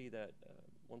 You can see that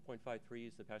 1.53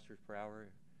 is the passengers per hour.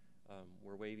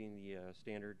 We're waiving the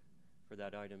standard for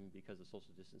that item because of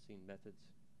social distancing methods.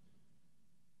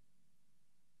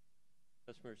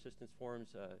 Customer assistance forms,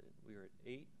 we were at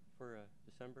 8 for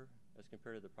December as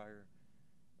compared to the prior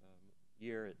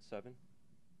year at 7.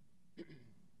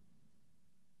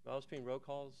 Miles between road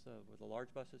calls with the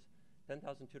large buses,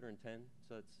 10,210,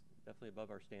 so it's definitely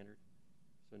above our standard,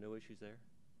 so no issues there.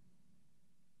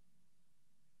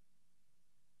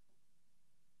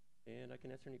 And I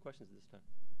can answer any questions at this time.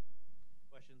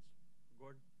 Questions for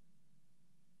Gordon?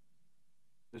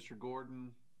 Mr.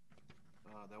 Gordon,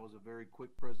 that was a very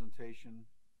quick presentation,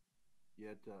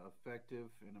 yet effective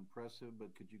and impressive,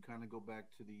 but could you kind of go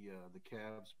back to the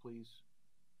cabs, please?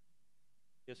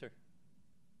 Yes, sir.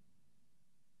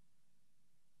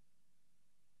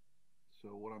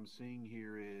 So what I'm seeing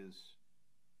here is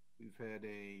we've had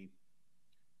a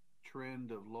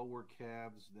trend of lower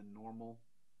cabs than normal,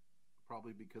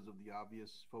 probably because of the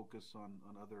obvious focus on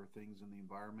other things in the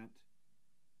environment.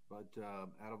 But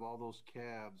out of all those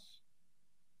cabs,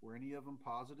 Were any of them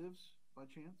positives by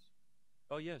chance?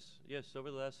 Oh, yes, yes. Over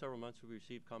the last several months, we've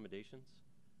received commendations.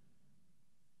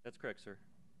 That's correct, sir.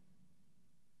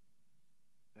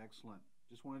 Excellent.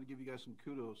 Just wanted to give you guys some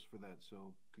kudos for that.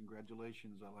 So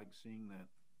congratulations. I like seeing that.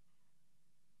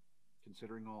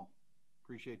 Considering all.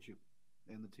 Appreciate you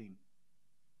and the team.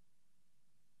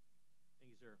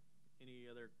 Thank you, sir. Any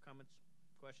other comments,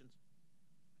 questions?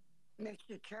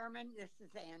 Mr. Chairman, this is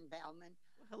Ann Bellman.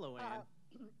 Well, hello, Ann.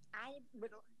 I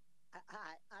would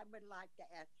like to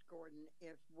ask Gordon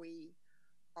if we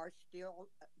are still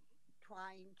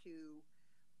trying to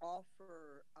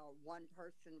offer one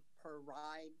person per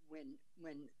ride when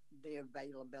the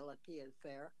availability is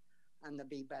there on the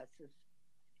B buses.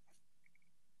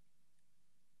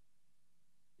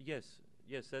 Yes,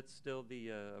 yes, that's still the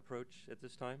approach at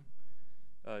this time.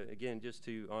 Again, just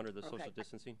to honor the social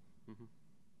distancing. Mm-hmm.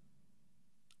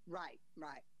 Right,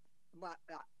 right. Well,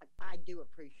 I do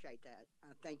appreciate that.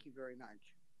 Thank you very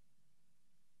much.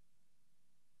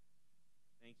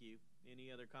 Thank you.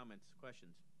 Any other comments,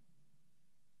 questions?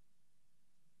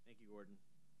 Thank you, Gordon.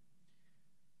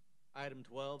 Item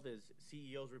 12 is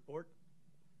CEO's report.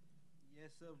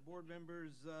 Yes, board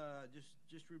members,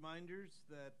 just reminders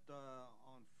that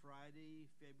on Friday,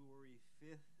 February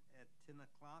 5th at 10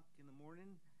 o'clock in the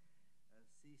morning,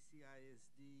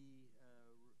 CCISD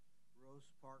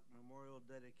Rose Park Memorial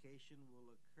Dedication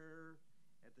will occur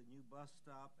at the new bus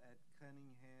stop at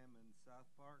Cunningham and South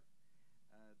Park.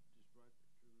 Just right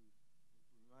to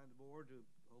remind the board to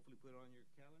hopefully put it on your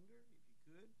calendar if you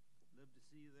could. Love to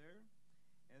see you there.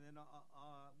 And then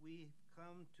we've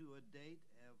come to a date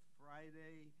of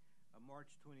Friday,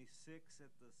 March 26th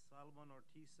at the Solomon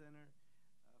Ortiz Center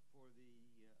for the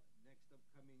next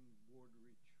upcoming board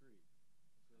retreat.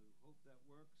 So hope that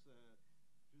works.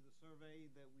 Through the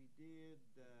survey that we did,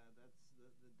 that's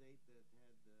the date that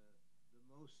had the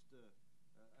most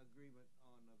agreement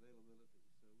on availability.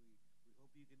 So we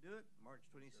hope you can do it, March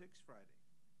 26th, Friday.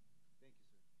 Thank you,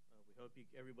 sir. We hope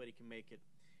everybody can make it.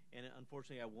 And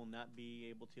unfortunately, I will not be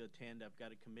able to attend. I've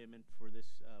got a commitment for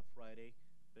this Friday.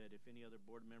 But if any other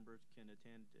board members can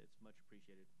attend, it's much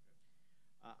appreciated.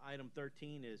 Item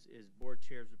 13 is board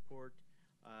chair's report.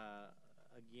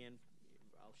 Again,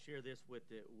 I'll share this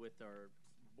with our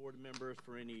board members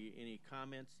for any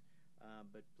comments,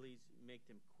 but please make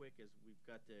them quick as we've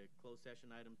got the closed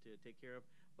session item to take care of.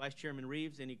 Vice Chairman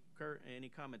Reeves, any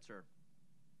comments, sir?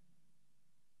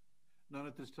 None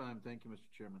at this time. Thank you,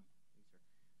 Mr. Chairman. Thank you, sir.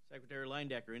 Secretary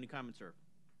Leindecker, any comments, sir?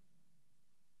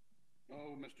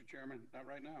 Oh, Mr. Chairman, not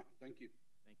right now. Thank you.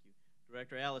 Thank you.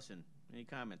 Director Allison, any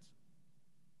comments?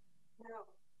 No,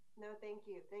 thank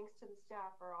you. Thanks to the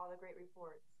staff for all the great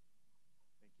reports.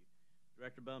 Thank you.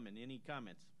 Director Bowman, any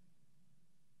comments?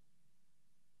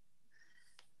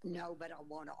 No, but I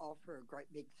want to offer a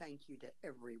great big thank you to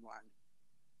everyone.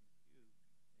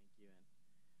 Thank you,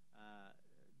 Ann.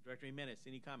 Director Jimenez,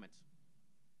 any comments?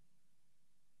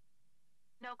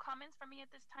 No comments from me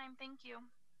at this time. Thank you.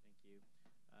 Thank you.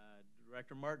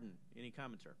 Director Martin, any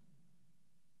comments, sir?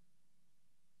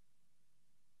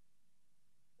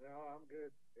 No, I'm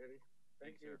good, Eddie.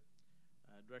 Thank you.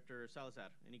 Sir. Director Salazar,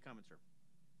 any comments, sir?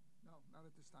 No, not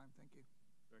at this time. Thank you.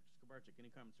 Director Skabarczyk, any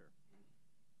comments, sir?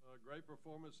 Great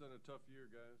performance and a tough year,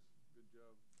 guys. Good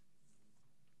job.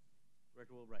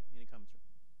 Director Wilbright, any comments, sir?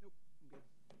 Nope, I'm good.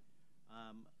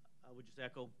 I would just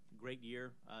echo, great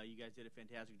year. You guys did a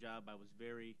fantastic job. I was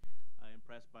very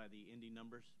impressed by the ending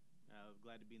numbers.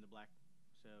 Glad to be in the black.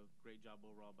 So great job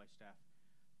overall by staff.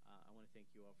 I want to thank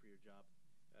you all for your job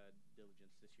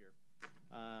diligence this year.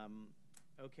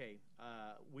 Okay,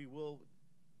 we will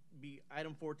be,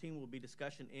 item 14 will be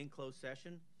discussion in closed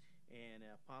session and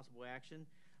possible action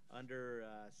under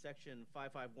section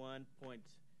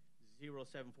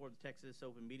 551.074 of the Texas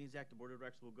Open Meetings Act. The Board of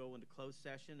Directors will go into closed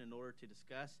session in order to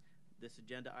discuss this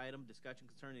agenda item, discussion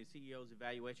concerning the CEO's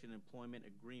evaluation and employment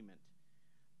agreement.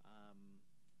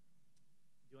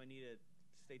 Do I need to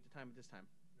state the time at this time?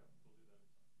 No, we'll do that.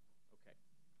 Okay.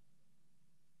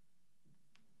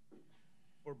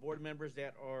 For board members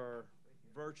that are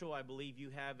virtual, I believe you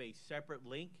have a separate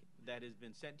link that has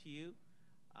been sent to you.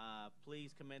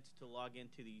 Please commence to log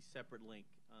into the separate link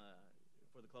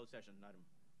for the closed session item.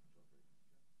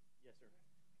 Yes, sir.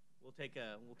 We'll take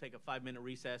a 5-minute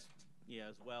recess,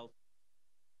 as well.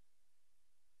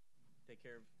 Take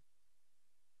care of